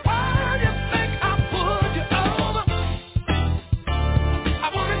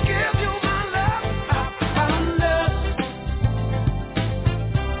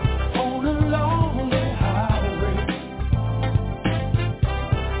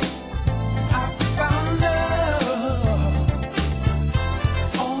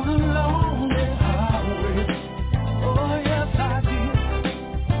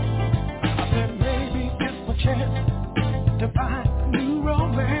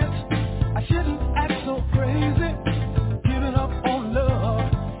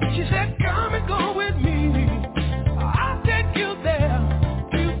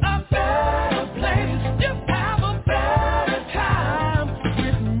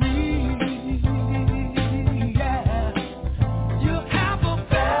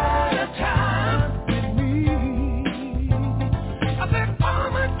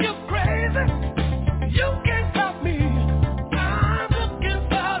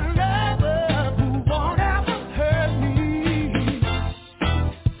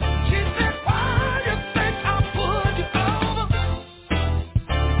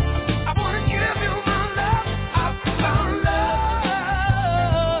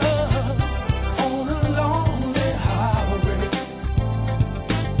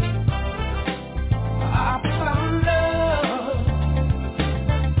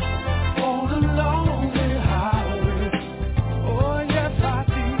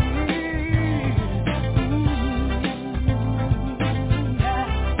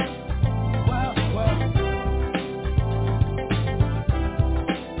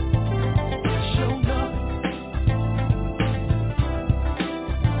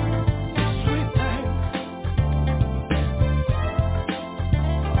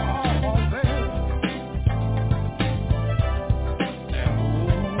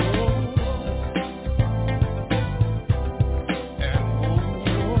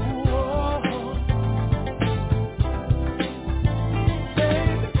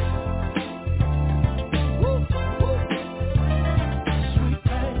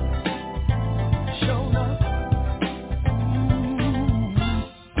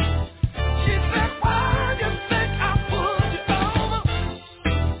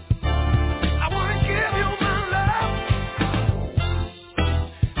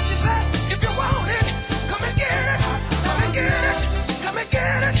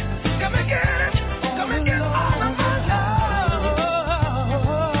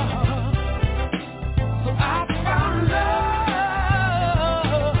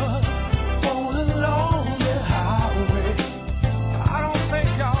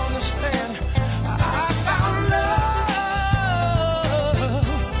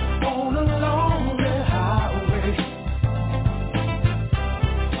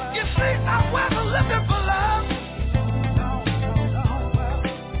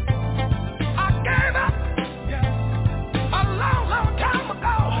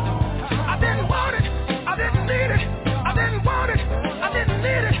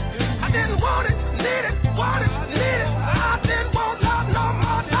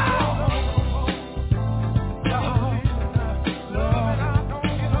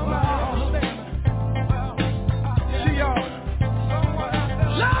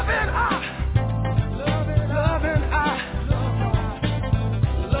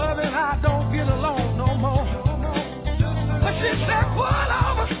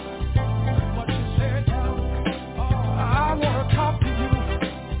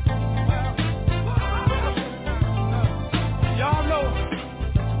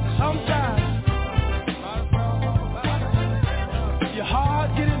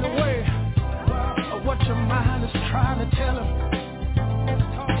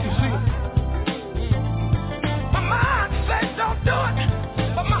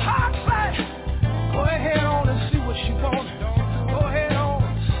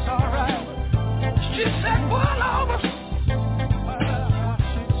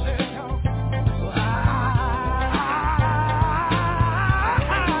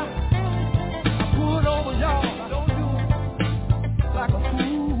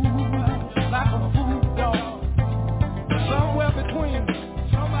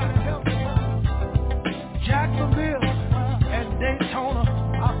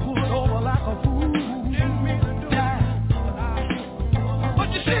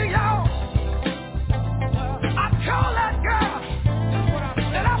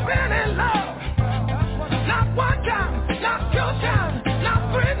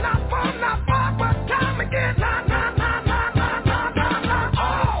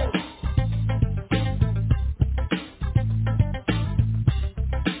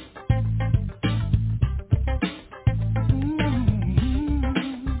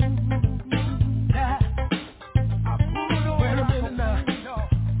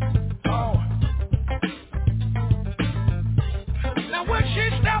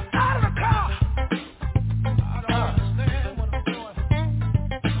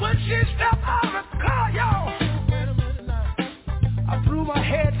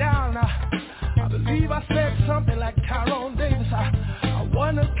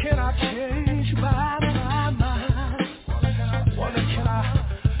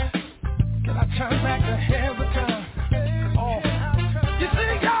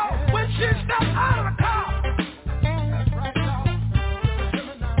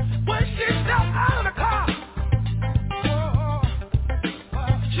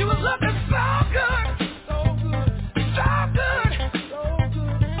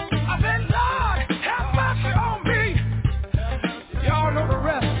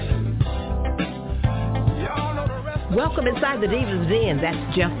Welcome inside the Diva'S Den.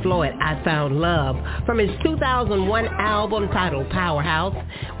 That's Jeff Floyd, I Found Love, from his 2001 album titled Powerhouse.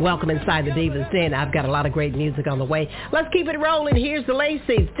 Welcome inside the Diva'S Den. I've got a lot of great music on the way. Let's keep it rolling. Here's the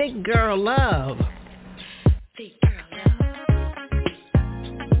Lacey's Thick Girl Love. Thick Girl Love.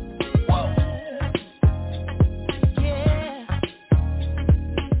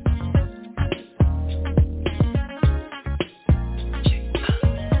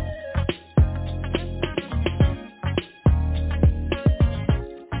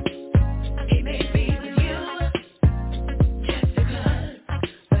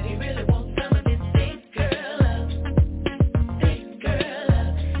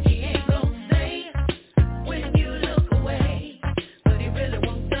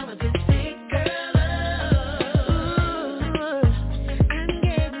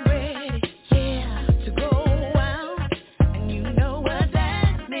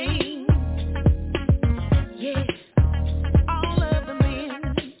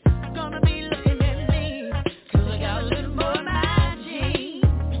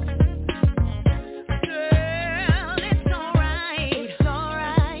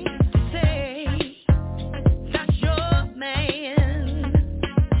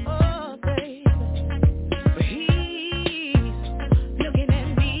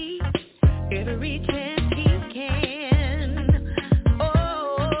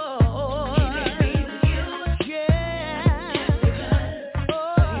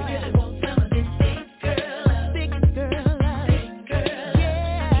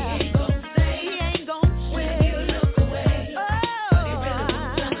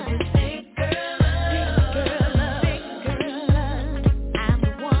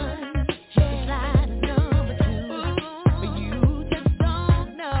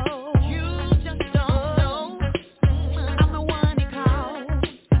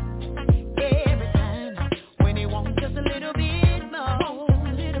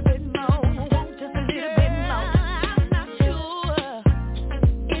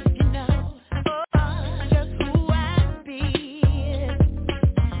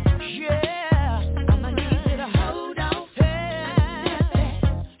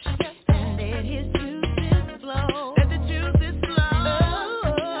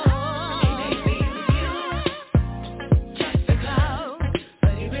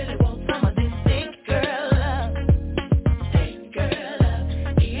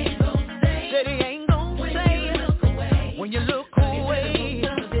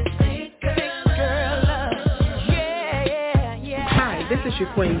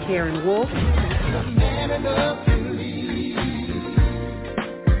 Queen Karen Wolf. Man enough to leave,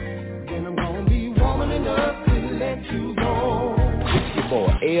 then I'm gonna be woman enough to let you go. It's your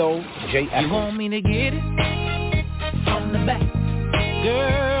boy L.J. You want me to get it from the back?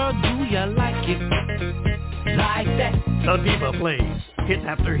 Girl, do you like it like that? The Diva plays hit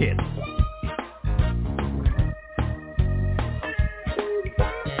after hit.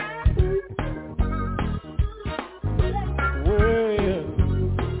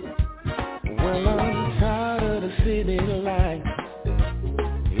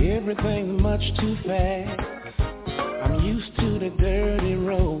 Everything's much too fast. I'm used to the dirty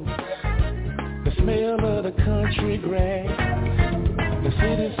road, the smell of the country grass. The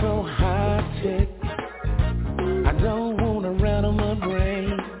city's so high-tech, I don't want to rattle my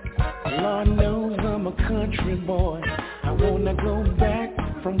brain. Lord knows I'm a country boy, I want to go back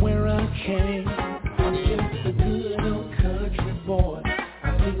from where I came. I'm just a good old country boy,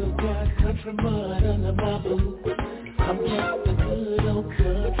 I still got country mud under my boots. I'm just a good old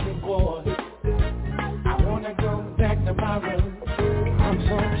country boy, I wanna go back to my roots. I'm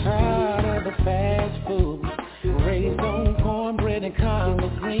so tired of the fast food, raised on cornbread and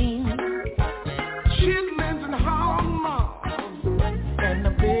collard greens, chitlins and hog maws, and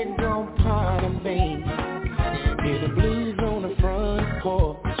the big old pot of beans. Hear the blues on the front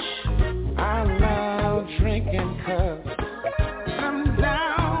porch, out loud drinking cups. I'm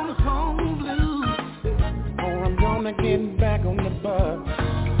down home blues, or I'm gonna get back on the bus.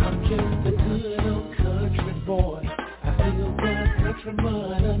 I'm just a good old country boy, I still got country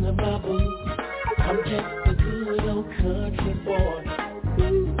mud under my boots. I'm just a good old country boy,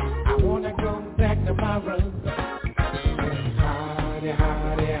 I wanna go back to my roots. Howdy,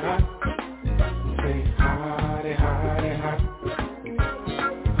 howdy, hot. Say howdy, howdy, hot.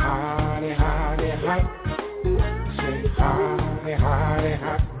 Howdy, howdy, hot. Say howdy, howdy,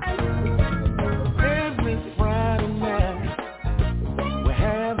 hot. Every Friday night we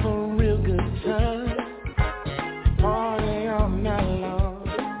have a real good time, party all night long,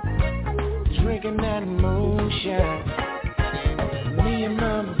 drinking that moonshine. Me and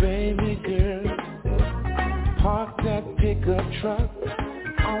my baby girl parked truck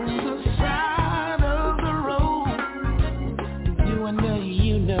on the side of the road. You and me,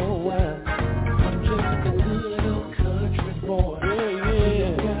 you know what? I'm just a good old country boy.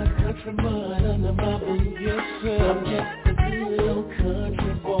 Yeah. Got country mud under my boot, yes sir. I'm just a good old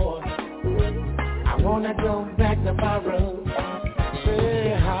country boy. I wanna go back to my road.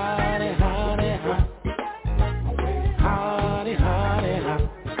 Say howdy, howdy, howdy. Howdy, howdy, howdy.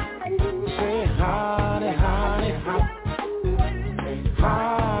 Say howdy, howdy, howdy.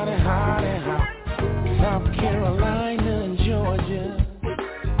 Howdy, howdy, howdy. South Carolina and Georgia,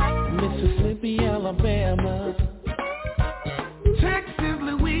 Mississippi, Alabama, Texas,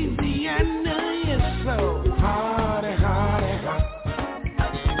 Louisiana, yes so. Howdy, howdy, howdy.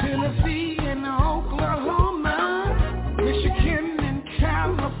 Tennessee and Oklahoma, Michigan and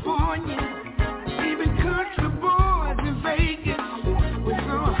California, even country boys in Vegas, we're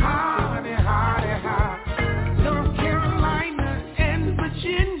so howdy, howdy, howdy. North Carolina and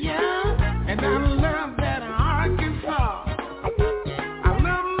Virginia, and I love that Arkansas. I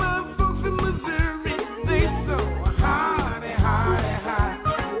love my folks in Missouri, they so howdy, howdy, howdy.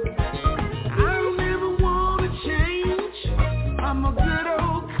 I don't ever wanna change, I'm a good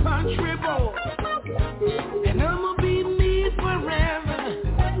old country boy, and I'ma be me forever.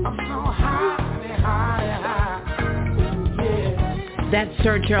 I'm so howdy, howdy, howdy. Yeah. That's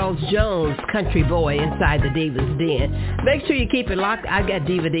Sir Charles Jones, Country Boy, inside the Divas Den. Make sure you keep it locked. I got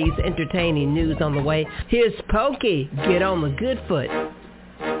Diva D's entertaining news on the way. Here's Pokey. Get on the good foot.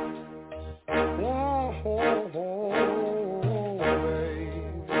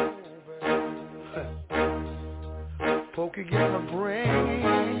 Pokey getting a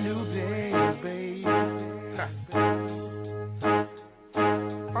brand new day, baby.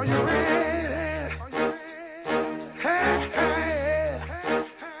 Are you ready?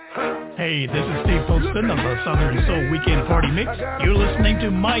 Hey, this is Steve Poston of the Southern Soul Weekend Party Mix. You're listening to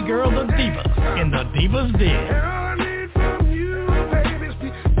My Girl, the Diva, in the Divas Den.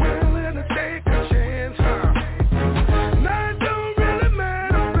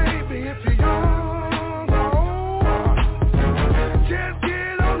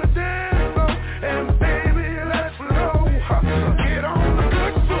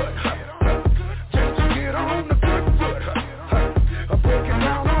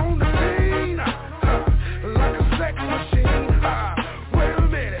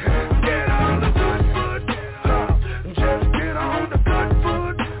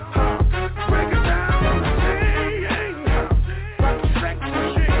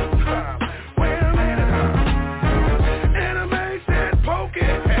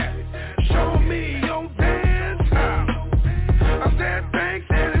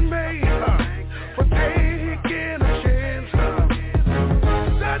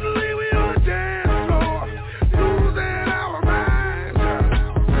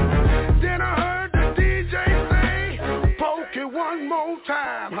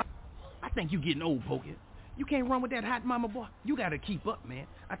 You getting old, Pokey. You can't run with that hot mama, boy. You gotta keep up, man.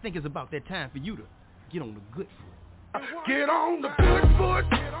 I think it's about that time for you to get on the good foot. Get on the good foot.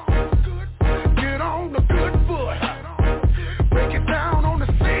 Get on the good foot. Break it down on the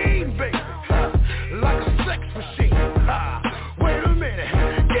scene, baby. Like a sex machine. Wait a minute.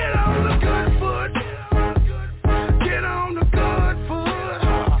 Get on the good foot. Get on the good foot.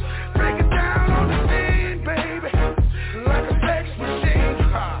 Break it down on the scene, baby. Like a sex machine.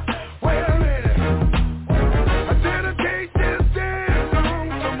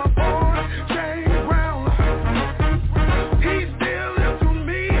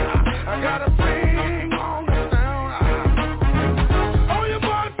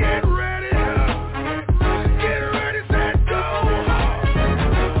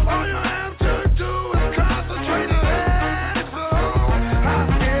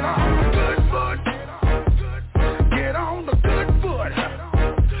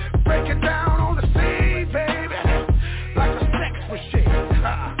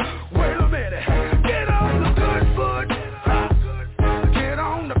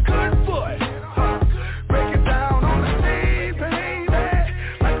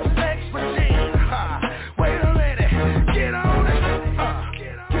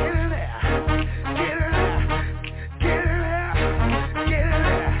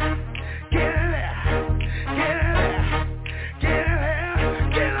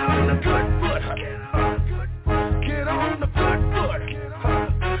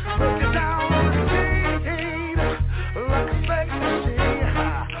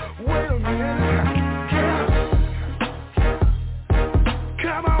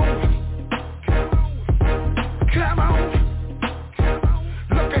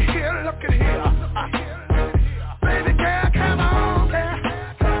 Baby girl, come on.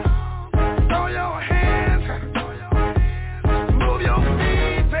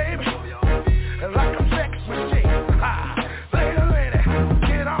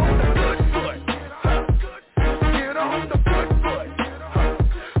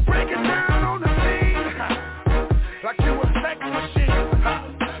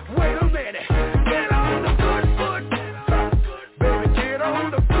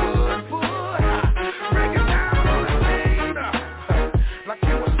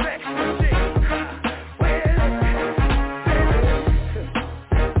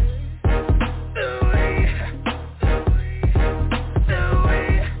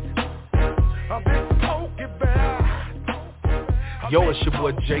 Yo, it's your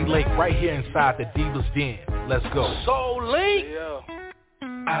boy Jay Lake right here inside the Diva'S Den. Let's go. So late.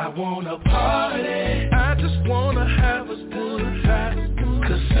 I wanna party. I just wanna have a good time.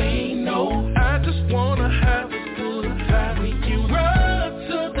 Casino. I just wanna have a good time. We can run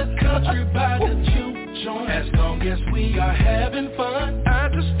to the country by the juke joint. As long as we are having fun. I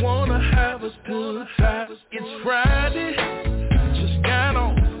just wanna have a good time. It's Friday. Just got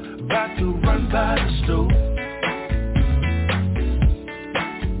on. About to run by the store.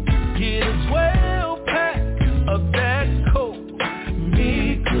 Get a 12-pack of that Coke,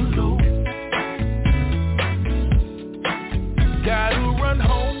 Michelob. Gotta run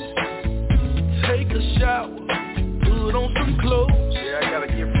home, take a shower, put on some clothes. Yeah, I gotta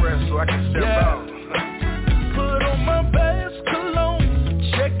get fresh so I can step out. Put on my best cologne,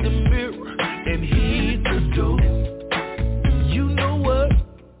 check the mirror, and hit the door. You know what?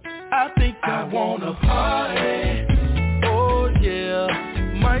 I think I wanna party. Oh yeah.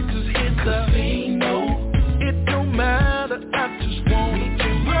 Might just hit the casino. It don't matter, I just want to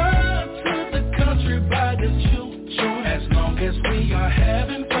run to the country by the juke joint. As long as we are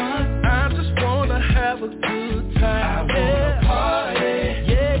having fun, I just wanna have a good time. I wanna party.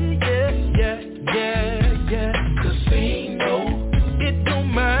 Yeah, yeah, yeah, yeah, yeah. Casino. It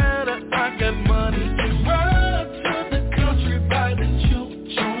don't matter, I got money to run to the country by the juke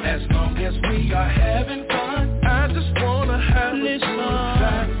joint. As long as we are having fun, I just wanna have a good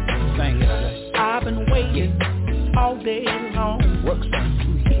time. I've been waiting all day long. Works to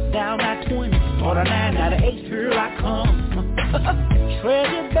hit down that 20 or the 9 out of 8, here I come.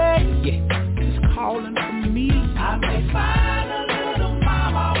 Treasure Bay, yeah, is calling for me. I may find a little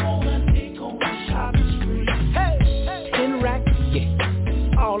mom I wanna take on the shopping spree. Hey, 10 racks,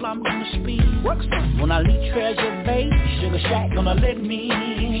 yeah, all I'm gonna spend. Works when I leave Treasure Bay, Sugar Shack gonna let me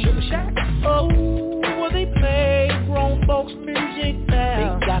in. Sugar Shack, oh, will they play grown folks music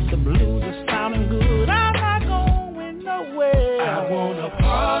now? They got the blues that's sounding good. I'm not going nowhere. I wanna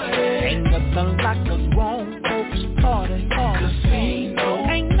party. Ain't nothing like a grown folks party. Casino.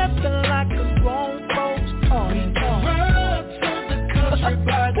 Ain't nothing like a grown folks party. We can run to the country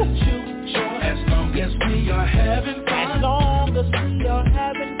by the juke joint. As long as we are having fun. As long as we are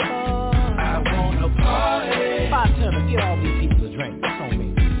having fun. I wanna party. Bartender, get all these people a drink. That's on me.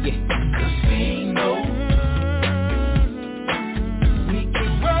 Yeah. Casino.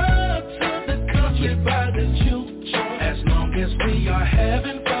 By the juke joint, as long as we are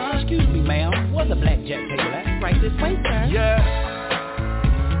having fun. Excuse me, ma'am, where's the blackjack table at? Right this way, sir. Yeah.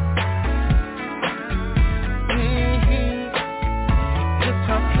 Just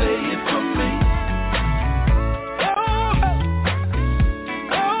play it for me. Oh,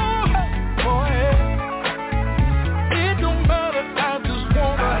 boy. It don't matter, I just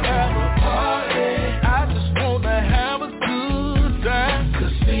wanna have a party. I just wanna have a good time.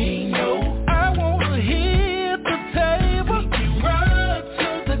 Casino.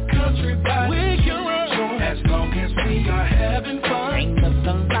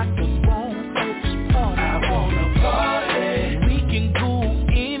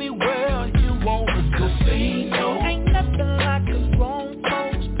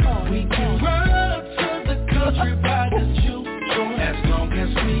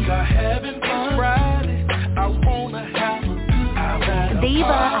 Diva,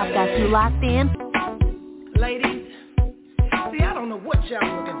 I've got you locked in. Ladies, see, I don't know what y'all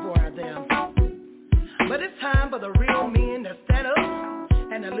looking for out there, but it's time for the real men to stand up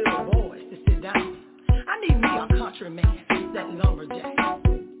and the little boys to sit down. I need me a country man, that lumberjack.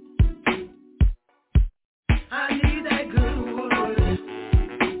 I need that good wood.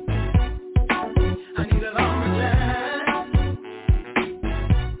 I need a lumberjack.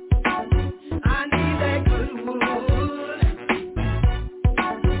 I need that good wood.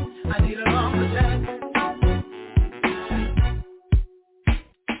 I need a lumberjack.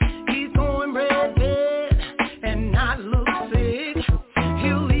 He's going red dead and not look sick.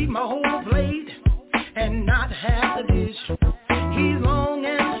 He'll eat my whole plate and not half the dish. He's long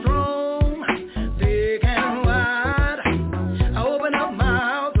and strong, thick and wide. I open up my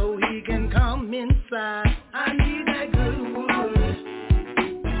house so he can come inside. I need that good wood.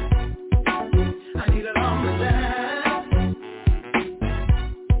 I need a lumberjack.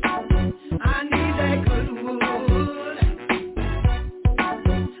 I need that good wood.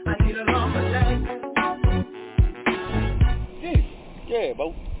 I need a lumberjack. Yeah,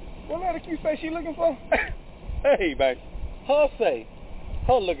 Bo. What letter Q say she looking for? Hey, baby. Her say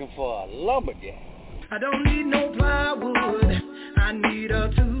her looking for a lumberjack. I don't need no plywood. I need a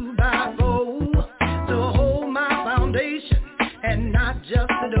 2x4 to hold my foundation and not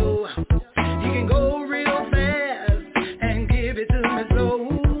just the door. You can go real fast and give it to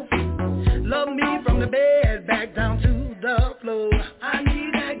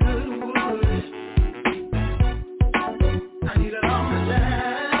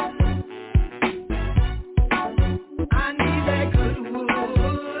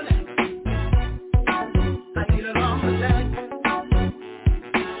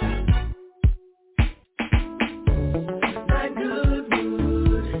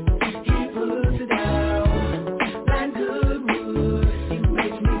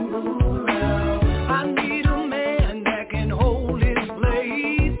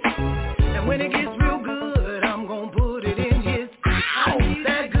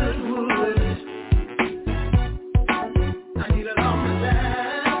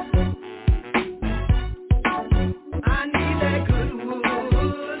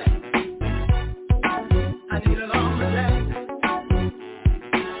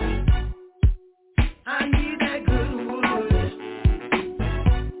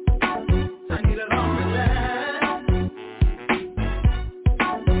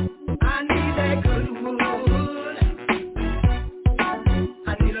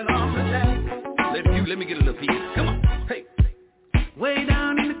Let me get a little piece. Come on. Hey. Way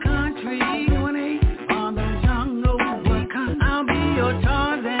down in the country, when they on the jungle, I'll be your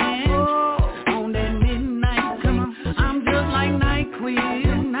Tarzan. On that midnight, come on. I'm just like Night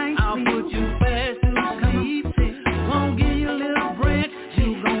Queen. I'll put you fast to sleep. Won't give you a little bread.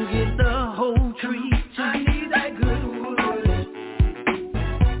 You gon' get the whole tree. I need that good wood.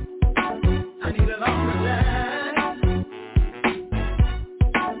 I need it all the time.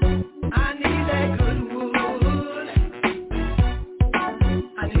 I need that good wood.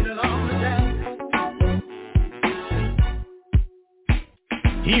 I need it all the time.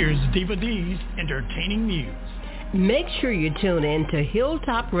 Here's Diva D's entertaining news. Make sure you tune in to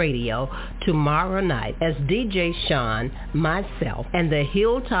Hilltop Radio tomorrow night as DJ Sean, myself, and the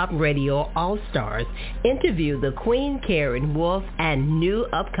Hilltop Radio All-Stars interview the Queen Karen Wolf and new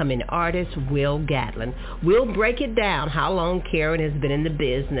upcoming artist Will Gatlin. We'll break it down how long Karen has been in the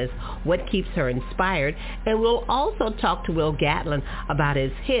business, what keeps her inspired, and we'll also talk to Will Gatlin about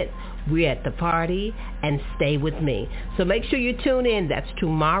his hit We're at the Party and Stay With Me. So make sure you tune in. That's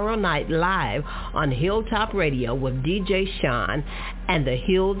tomorrow night live on Hilltop Radio with DJ Sean and the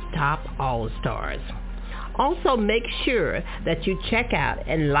Hilltop All-Stars. Also, make sure that you check out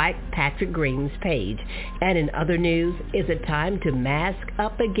and like Patrick Green's page. And in other news, is it time to mask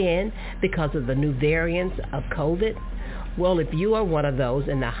up again because of the new variants of COVID? Well, if you are one of those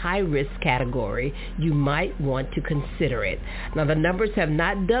in the high-risk category, you might want to consider it. Now, the numbers have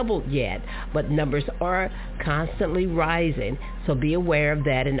not doubled yet, but numbers are constantly rising, so be aware of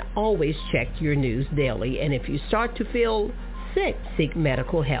that and always check your news daily. And if you start to feel sick, seek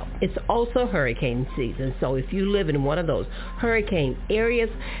medical help. It's also hurricane season, so if you live in one of those hurricane areas,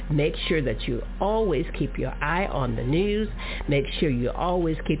 make sure that you always keep your eye on the news. Make sure you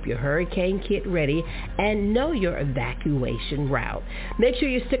always keep your hurricane kit ready and know your evacuation route. Make sure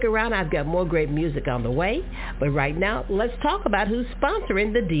you stick around. I've got more great music on the way, but right now, let's talk about who's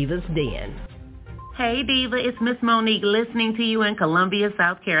sponsoring the Divas Den. Hey Diva, it's Miss Monique listening to you in Columbia,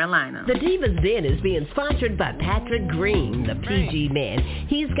 South Carolina. The Divas Den is being sponsored by Patrick Green, the PG man.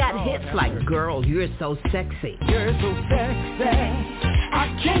 He's got hits like Girl, You're So Sexy. You're so sexy, I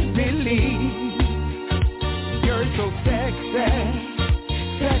can't believe. You're so sexy,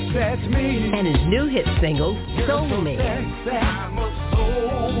 sex to me. And his new hit single, Soul Man. Sexy. I'm a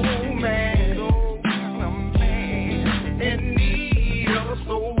soul man, I'm a man in need of a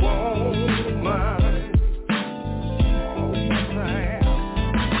soul woman.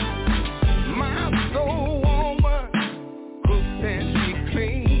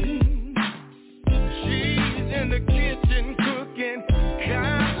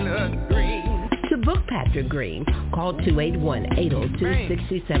 Book Patrick Green, call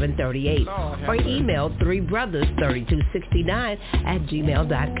 281-802-6738 or email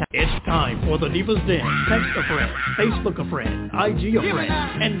 3brothers3269@gmail.com. It's time for the Divas Den. Text a friend, Facebook a friend, IG a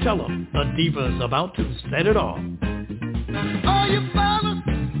friend, and tell them the Diva's about to set it off. All you fellas,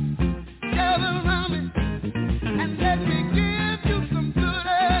 gather around me and let me give you some good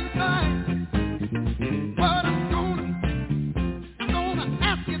advice. What I'm gonna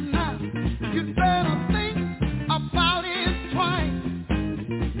ask you now. You better think about it twice.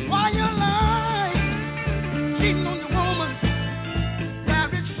 While you're lying, cheating on your woman, there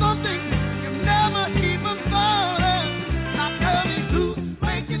is something you never even thought of. Now tell me who's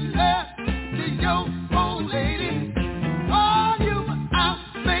making love to your old lady while you were out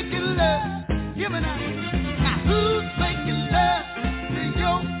making love. Give me that. Now who's making love to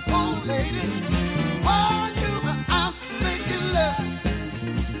your old lady while you were out making love?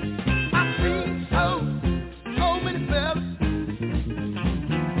 So many fellas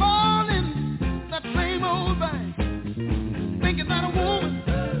falling that same old thing, thinking that a woman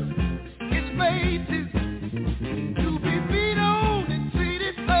is made to be beat on and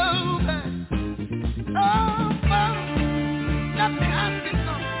treated so bad. Oh, fellas, let me ask you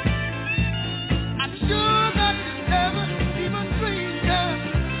something. I'm sure that you never even dreamed of.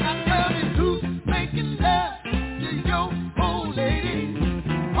 Now tell me who's making love to your old lady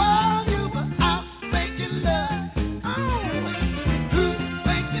while you were out making love. Oh, who's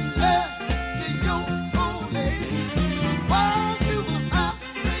making love to your old lady while you were out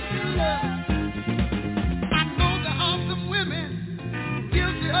making love? I know there are some women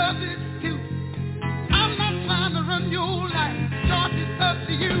guilty of this too. I'm not trying to run your life, George, it's up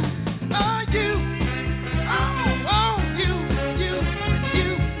to you. Oh, you. Oh, you.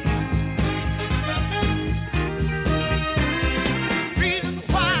 Reason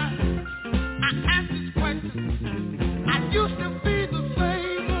why I ask this question, I used to be the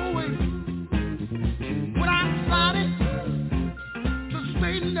same way. When I started to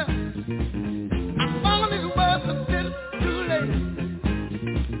straighten up, I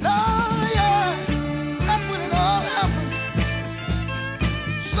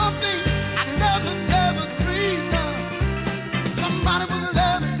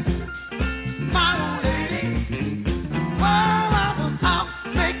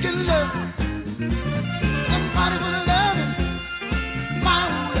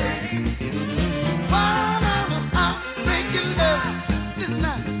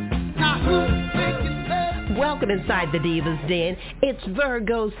Welcome inside the Divas Den. It's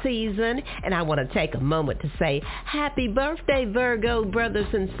Virgo season, and I want to take a moment to say happy birthday, Virgo brothers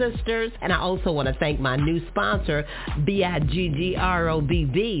and sisters. And I also want to thank my new sponsor,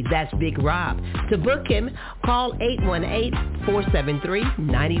 BIGGROBB, that's Big Rob. To book him, call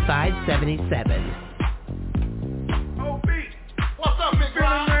 818-473-9577. What's up, Big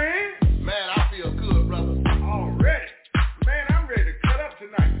Rob? Man, I feel good, brother. Already. Man, I'm ready to cut up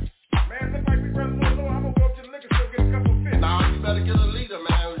tonight. Man, look like we brother want to know I'm going to go up to the liquor store get a couple of fish. Nah, you better get a liter,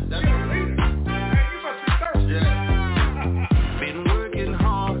 man. That's get a liter? Man, you must be thirsty. Yeah. Been working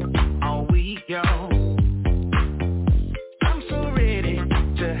hard all week, y'all. I'm so ready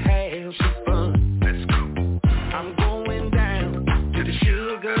to have some fun. Let's go. I'm going down to the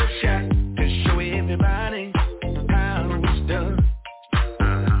sugar shack to show everybody how it's done.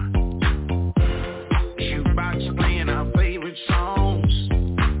 Shoebox playing our favorite songs.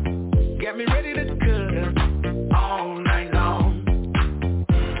 Got me ready to cut up all night long.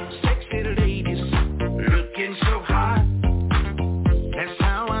 Sexy ladies looking so hot. That's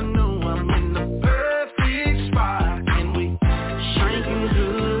how I know I'm in the perfect spot. And we drinking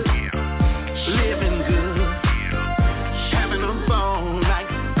good, living good, having a ball like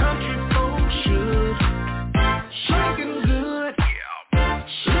country folks should. Drinking good,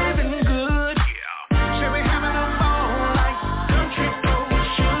 living good. Say we having a ball like country folks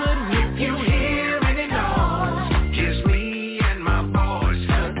should. If you hear any noise, just me and my boys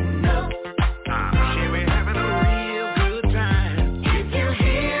cutting up. Say we having a real good time. If you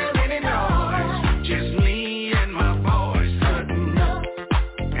hear any noise, just me and my boys cutting up.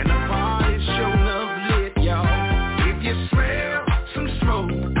 And the party's showing up lit, y'all. If you smell some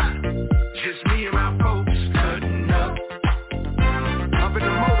smoke, just me and my folks cutting up. Up in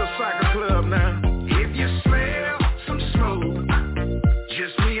the motorcycle club now. If you smell some smoke,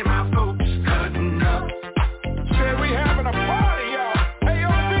 just me and my folks cutting up. Say we having a party, y'all. Hey,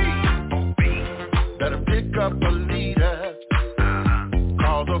 OB. Better pick up a leader.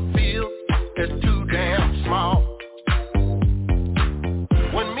 Cause the field is too damn small.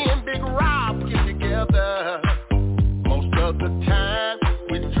 When me and Big Rob get together, most of the time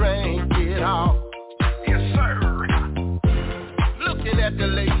we drink it all. Yes, sir. Looking at the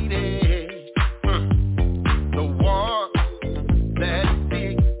lady, the one that's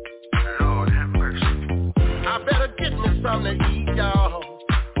big. Lord have mercy. I better get me something to eat, y'all,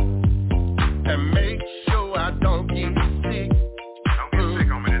 and make sure I don't get sick. Don't get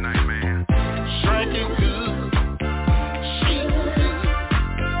sick on me tonight, man. Drinking good, she's good,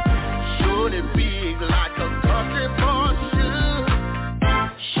 short and big like a country boy should.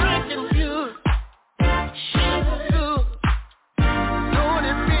 Drinking good, she's good, short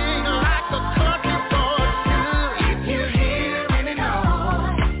and big like a country boy should. If you hear any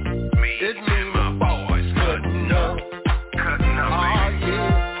noise, it means my boys cutting up. Cutting up, oh, yeah.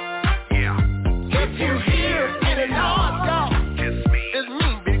 Yeah. If you hear any noise, y'all, it's me,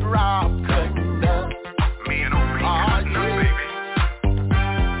 Big Rob, cutting up. Me and OB cutting up, baby.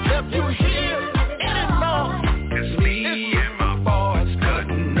 If you hear any noise, it's me and my boys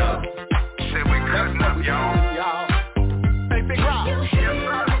cutting up. Say we cutting up, y'all. Hey, Big Rob. Yes, sir.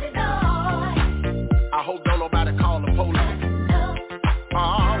 I hope don't nobody call the police.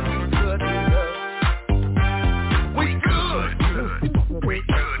 Oh, we cutting up. We good. We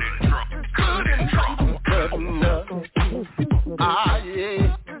good and drunk. Good and drunk. Cutting up. Ah,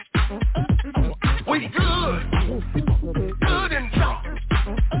 yeah. We good. Good and drunk.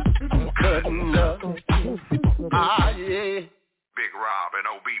 Cutting up. Ah, yeah. Big Rob and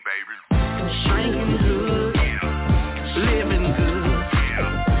OB, baby. Drinking good. Living good.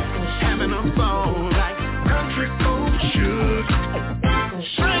 Having a ball like country folks should.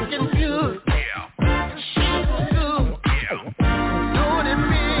 Drinking good. She's good. Doing it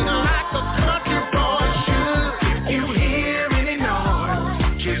big like a country boy should. If you hear any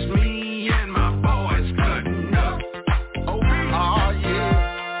noise, just me and my boys cutting up. Oh, yeah.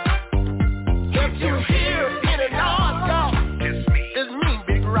 If you hear any noise, y'all, it's me,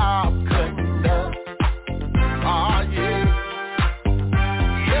 Big Rob, cutting up. Oh, yeah.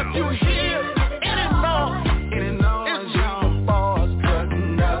 If you hear any noise, it's me, my boys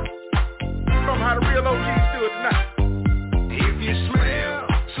cutting up. From how the real OGs do it tonight. If you smell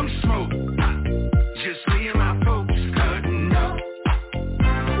some smoke, just me and my folks cutting up.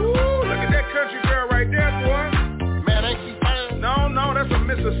 Ooh, look at that country girl right there, boy. Man, ain't she fine? No, that's a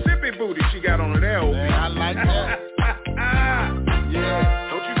Mississippi booty she got on her there, OB. Man, I like that. Yeah.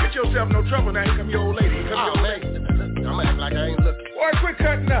 Don't you get yourself in no trouble now. Here come your old lady. Here come your old lady. I'm acting like I ain't looking. Boy, quit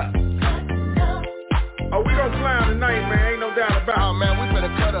cutting up. Oh, we gonna clown tonight, man. Ain't no doubt about it. Oh, man, we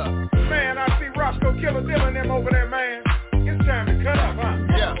better cut up. Man, I see Roscoe Killer Dylan them over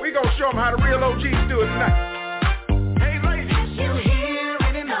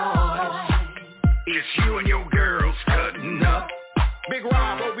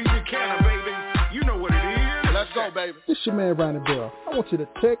Kobe Buchanan, baby. You know what it is. Let's go, baby. This your man, Ronnie Bell. I want you to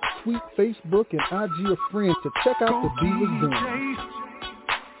text, tweet, Facebook, and IG a friend to check out the Diva'S Den.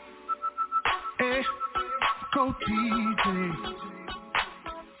 Hey, go DJ.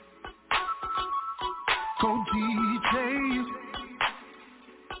 Go DJ.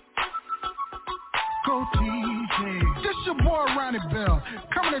 Go DJ. This your boy Ronnie Bell,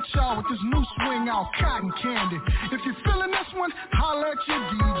 coming at y'all with this new swing out, Cotton Candy. If you're feeling this one, holla at your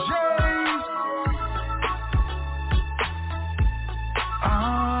DJs.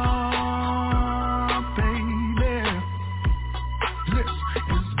 Baby. Listen,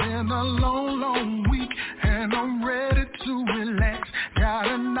 it's been a long, long week, and I'm ready to relax. Got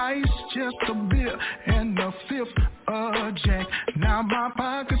a nice chest of beer and a fifth of Jack. Now my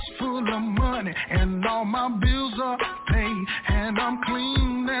pocket's full of money, and all my bills are paid, and I'm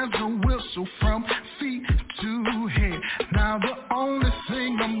clean as a whistle from feet to head. Now the only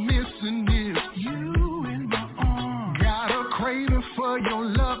thing I'm missing is you in my arms. Got a craving for your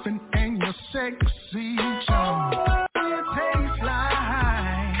loving and your sexy charm. It tastes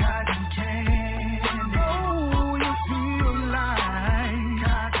like cotton candy. Oh, you feel like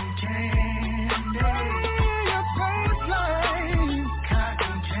cotton candy. It tastes like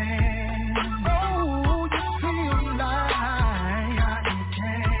cotton candy. Oh, you feel like cotton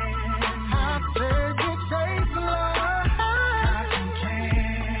candy. I said it tastes like cotton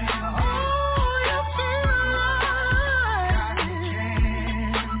candy. Oh, you feel like cotton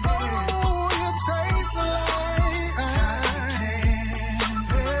candy. Oh, it tastes like cotton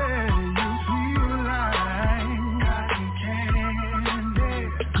candy. You feel like cotton candy.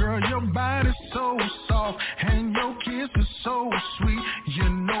 Girl, your body's so soft and your kiss is so sweet. You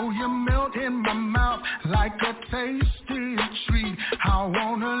know you melt in my mouth like a tasty treat. I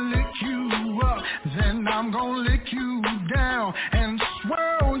wanna lick you up, then I'm gonna lick you down and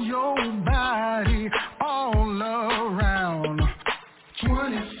swirl your body all around.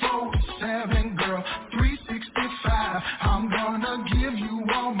 24/7, girl, 365. I'm gonna give you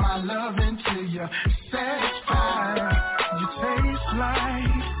all my love until you're satisfied. You taste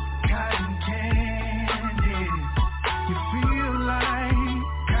like cotton candy. You feel like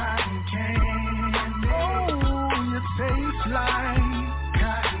cotton candy. Oh, you taste like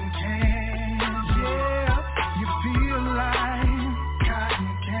cotton candy. Yeah, you feel like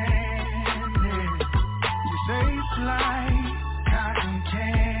cotton candy. You taste like cotton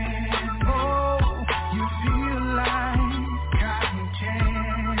candy. Oh, you feel like cotton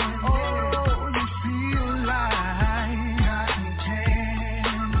candy. Oh, you feel like cotton candy.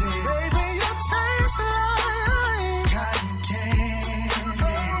 Baby, you taste like cotton candy.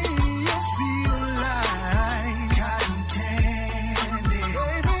 Hey, you feel like cotton candy.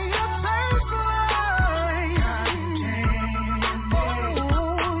 Baby, you taste like cotton candy. Oh,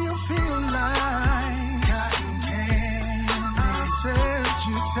 you feel like cotton candy. I said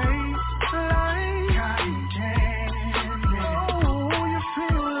you taste like cotton candy. Oh, you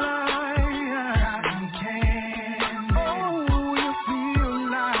feel like cotton candy. Oh, you feel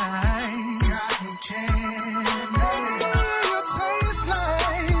like cotton candy. You taste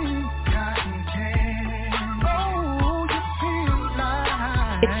like cotton candy. Oh, you feel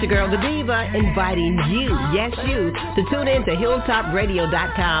like. It's your girl, the Diva, inviting you, yes you, to tune in to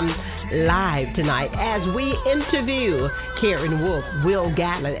HilltopRadio.com live tonight as we interview Karen Wolf, Will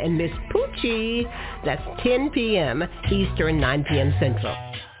Gatlin, and Miss Poochie. That's 10 p.m. Eastern, 9 p.m. Central.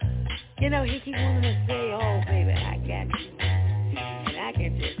 You know, he keep wanting to say, oh, baby, I got you. And I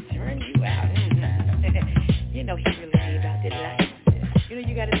can just turn you out. You know, he really ain't about that life. You know,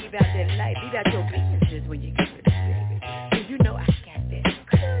 you got to be about that life. Be about your businesses when you get with me, baby. Because you know I got that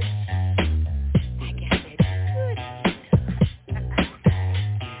good. I got that good.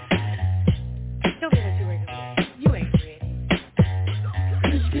 Don't get what you ready for. You ain't ready.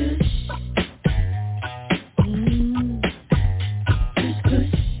 Kush, kush. Kush,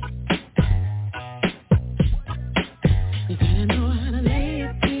 kush. You gotta know how to lay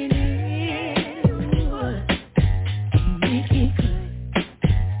it in it. Make it good.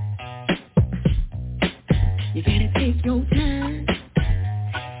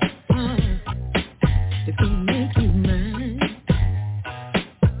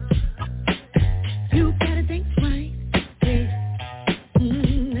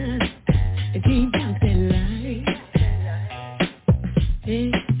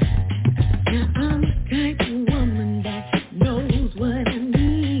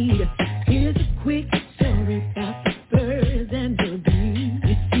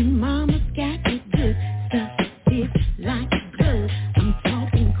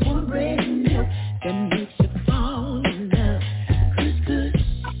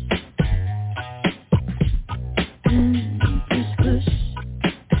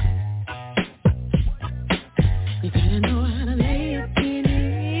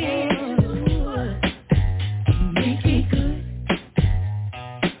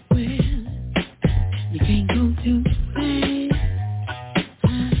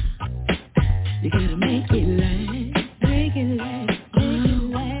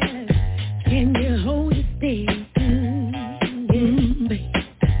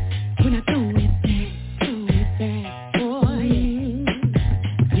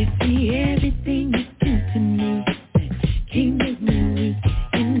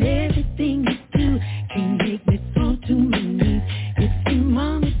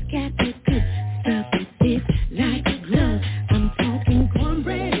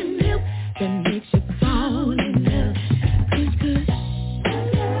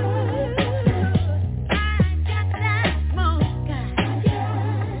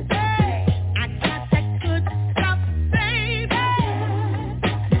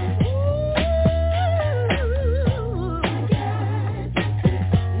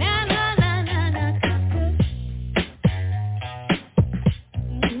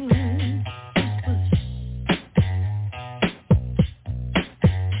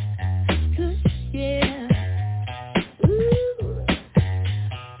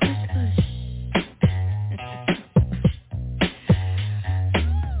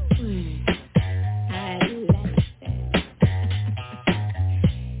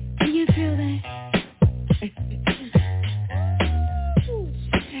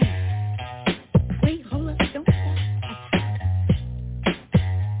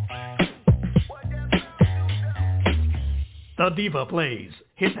 The Diva plays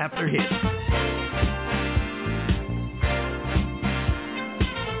hit after hit.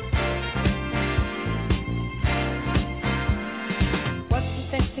 What's the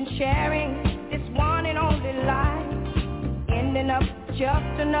sense in sharing this one and only life? Ending up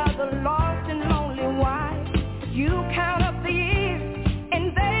just another lost and lonely wife. You count up the years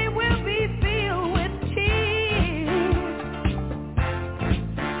and they will be filled with tears.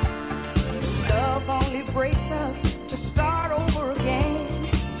 Love only breaks us to start over again.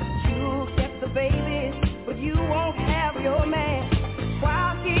 You'll get the babies, but you won't have your man.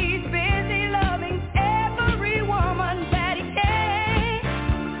 While he's busy loving every woman that he can.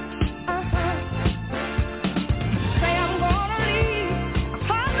 Say I'm gonna leave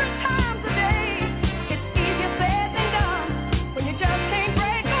 100 times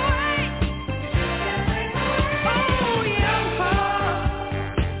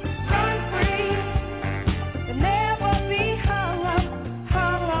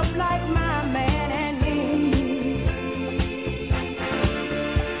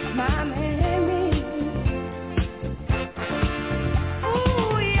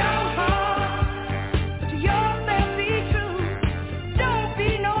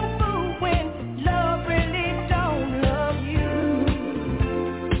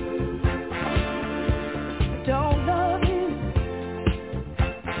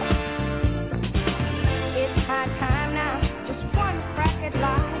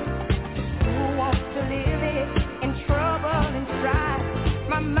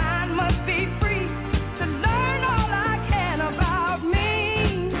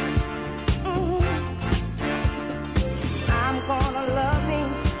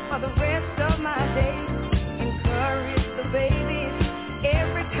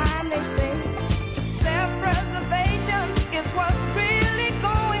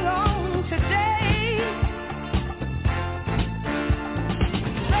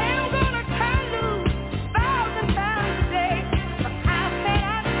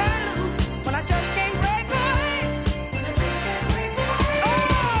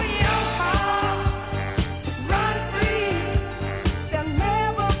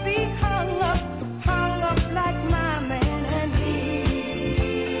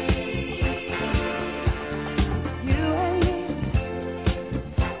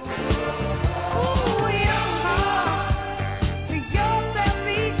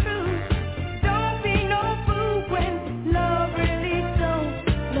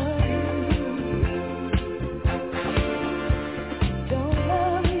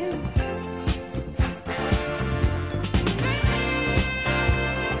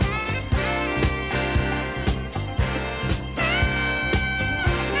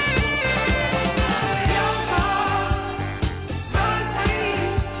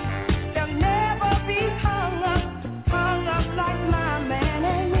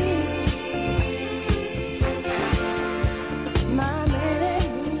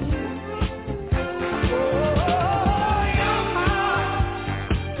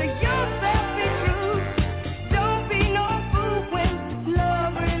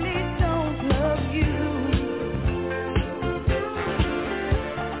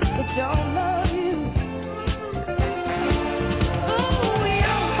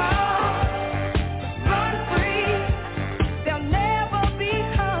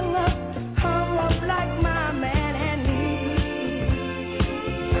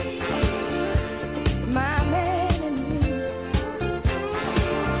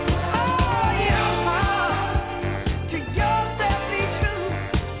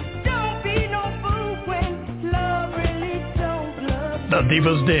The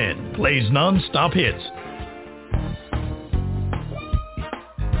Diva'S Den plays non-stop hits.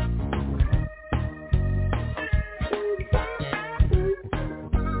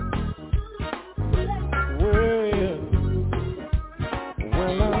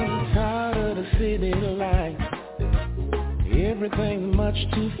 Well, I'm tired of the city life. Everything much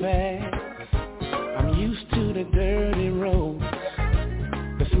too fast. I'm used to the dirty roads,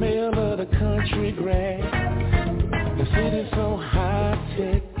 the smell of the country grass. The city's so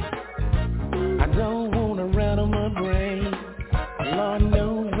high-tech, I don't want to rattle my brain. Lord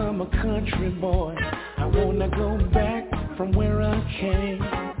knows I'm a country boy. I want to go back from where I came.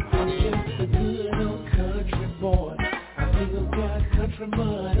 I'm just a good old country boy. I still got country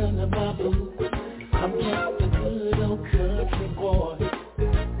mud under my boots. I'm just a good old country boy.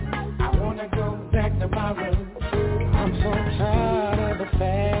 I want to go back to my roots. I'm so tired of the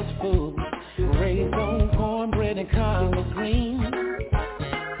fast food, raised on cornbread and collard greens,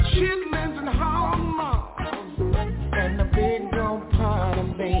 chitlins and hog maws, and a big old pot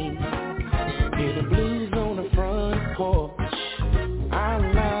of beans. Hear the blues on the front porch, out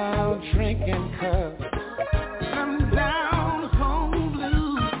loud drinking cups. Some down home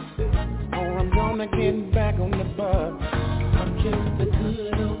blues, or I'm gonna get back on the bus. I'm just a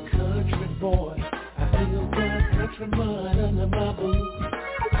good old country boy. I still got country mud under my boots.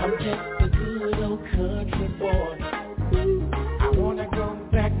 I'm just a good old country boy. I wanna go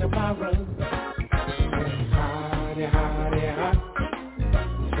back to my roots. Say howdy, howdy, howdy.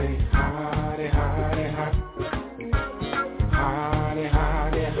 Say howdy, howdy, howdy. Howdy,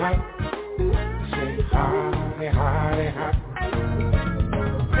 howdy, howdy. Say howdy, howdy, howdy.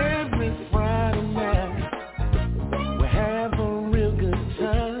 Every Friday night we have a real good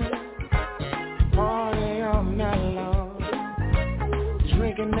time. Party all night long,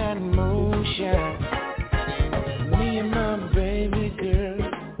 drinking that moonshine. Me and my baby girl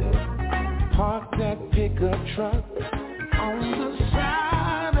park that pickup truck on the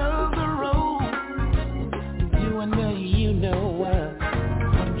side of the road. You and me, you know what?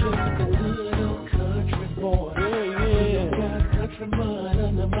 I'm just a good old country boy. Yeah. Got country mud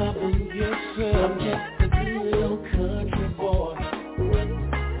under my boots. Yes, sir. I'm just a good old country boy.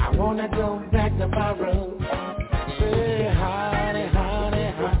 I wanna go back to my roots. Say howdy, howdy,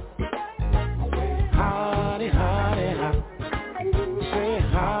 howdy. Howdy, howdy, howdy. Say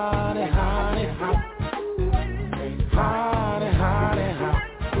howdy, howdy, howdy. Howdy, howdy,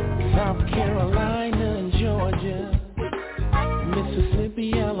 howdy. South Carolina and Georgia, Mississippi,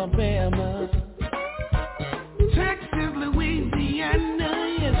 Alabama, Texas, Louisiana,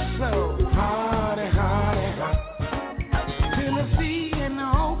 yes, so howdy, howdy, howdy. Tennessee and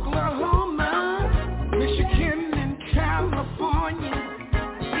Oklahoma, Michigan and California,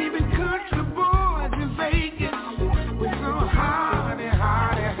 even country boys in Vegas, we're so howdy,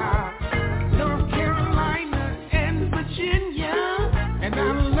 howdy, howdy. North Carolina and Virginia, and I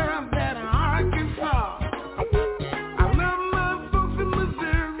love that Arkansas. I love my folks in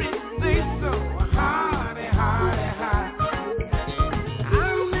Missouri, they so howdy, howdy, howdy. I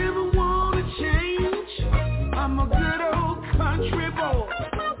never want to change, I'm a good old country boy,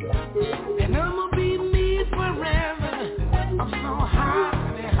 and I'm gonna be me forever. I'm so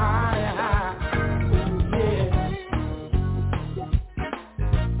howdy, howdy, howdy, yeah.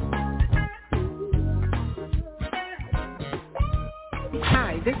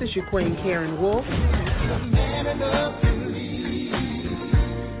 Hi, this is your Queen Karen Wolf. Man enough to leave,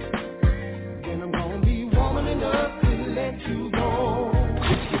 then I'm gonna be woman enough to let you go.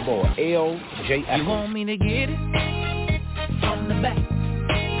 It's your boy L.J. You want me to get it from the back?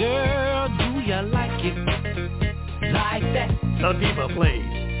 Girl, do you like it like that? The Diva plays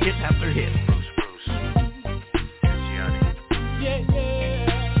hit after hit. Yeah, yeah.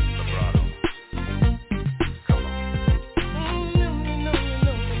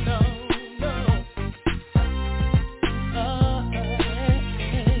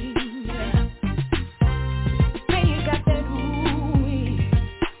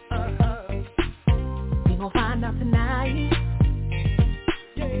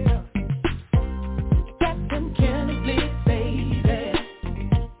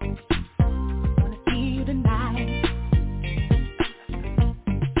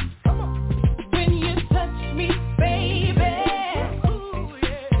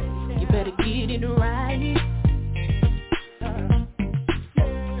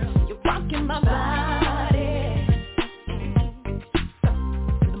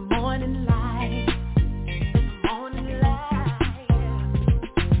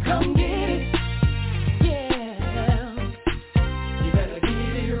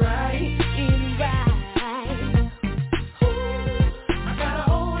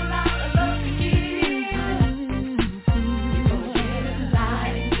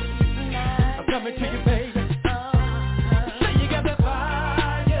 coming to you, baby. Say you got that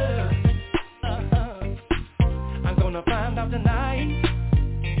fire. I'm gonna find out tonight.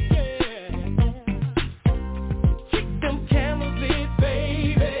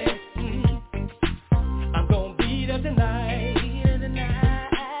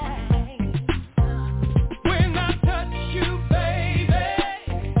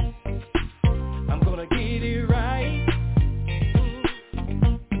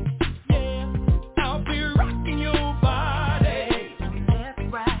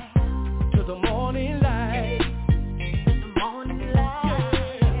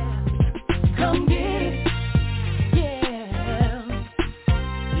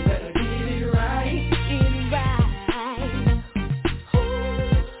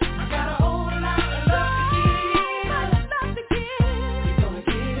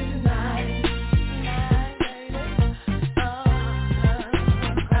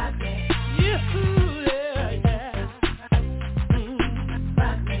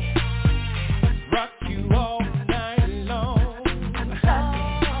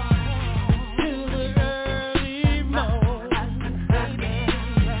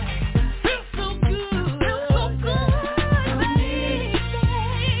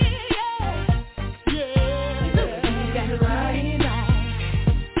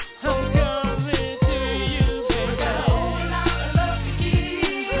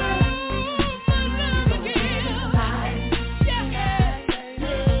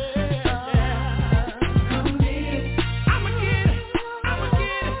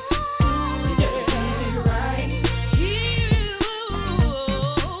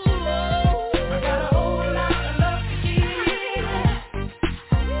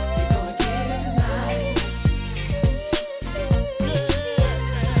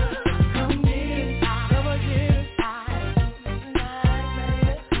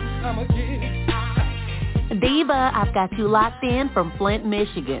 Diva, I've got you locked in from Flint,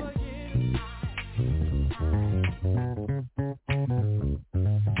 Michigan.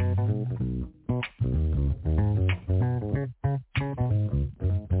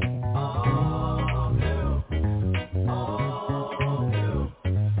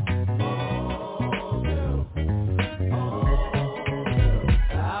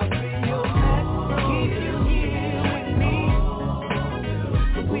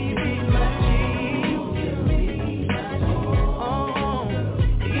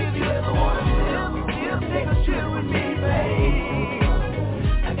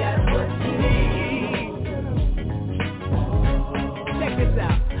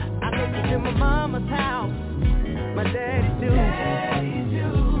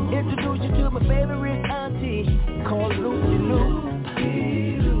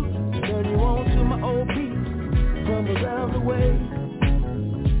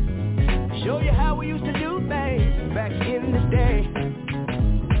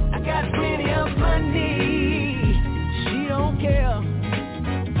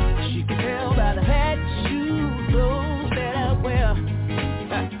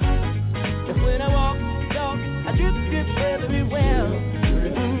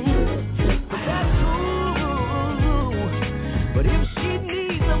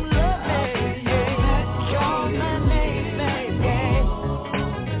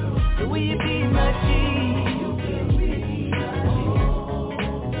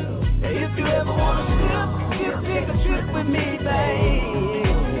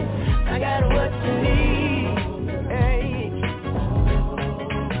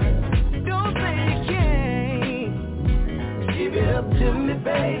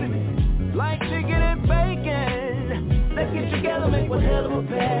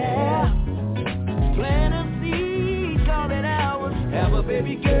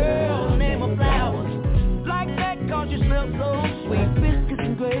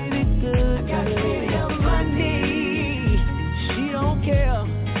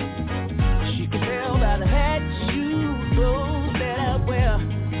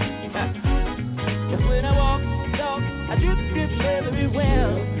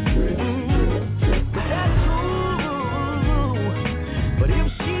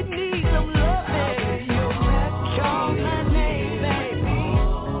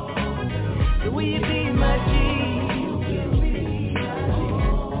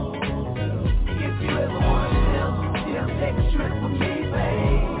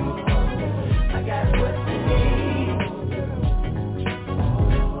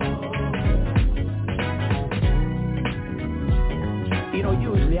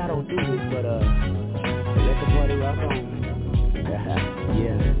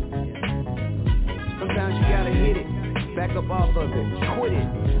 up off of it. Quit it.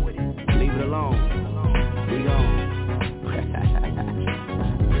 Leave it alone. We gone.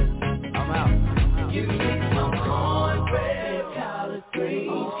 I'm out. You need some cornbread, collard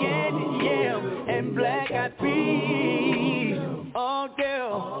greens, candy yam, and black-eyed peas. Oh,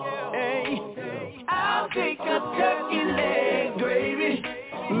 girl, hey, I'll take a turkey leg gravy,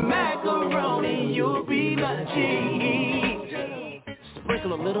 macaroni, you'll be my cheese.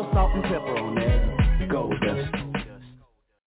 Sprinkle a little salt and pepper on there. Gold dust.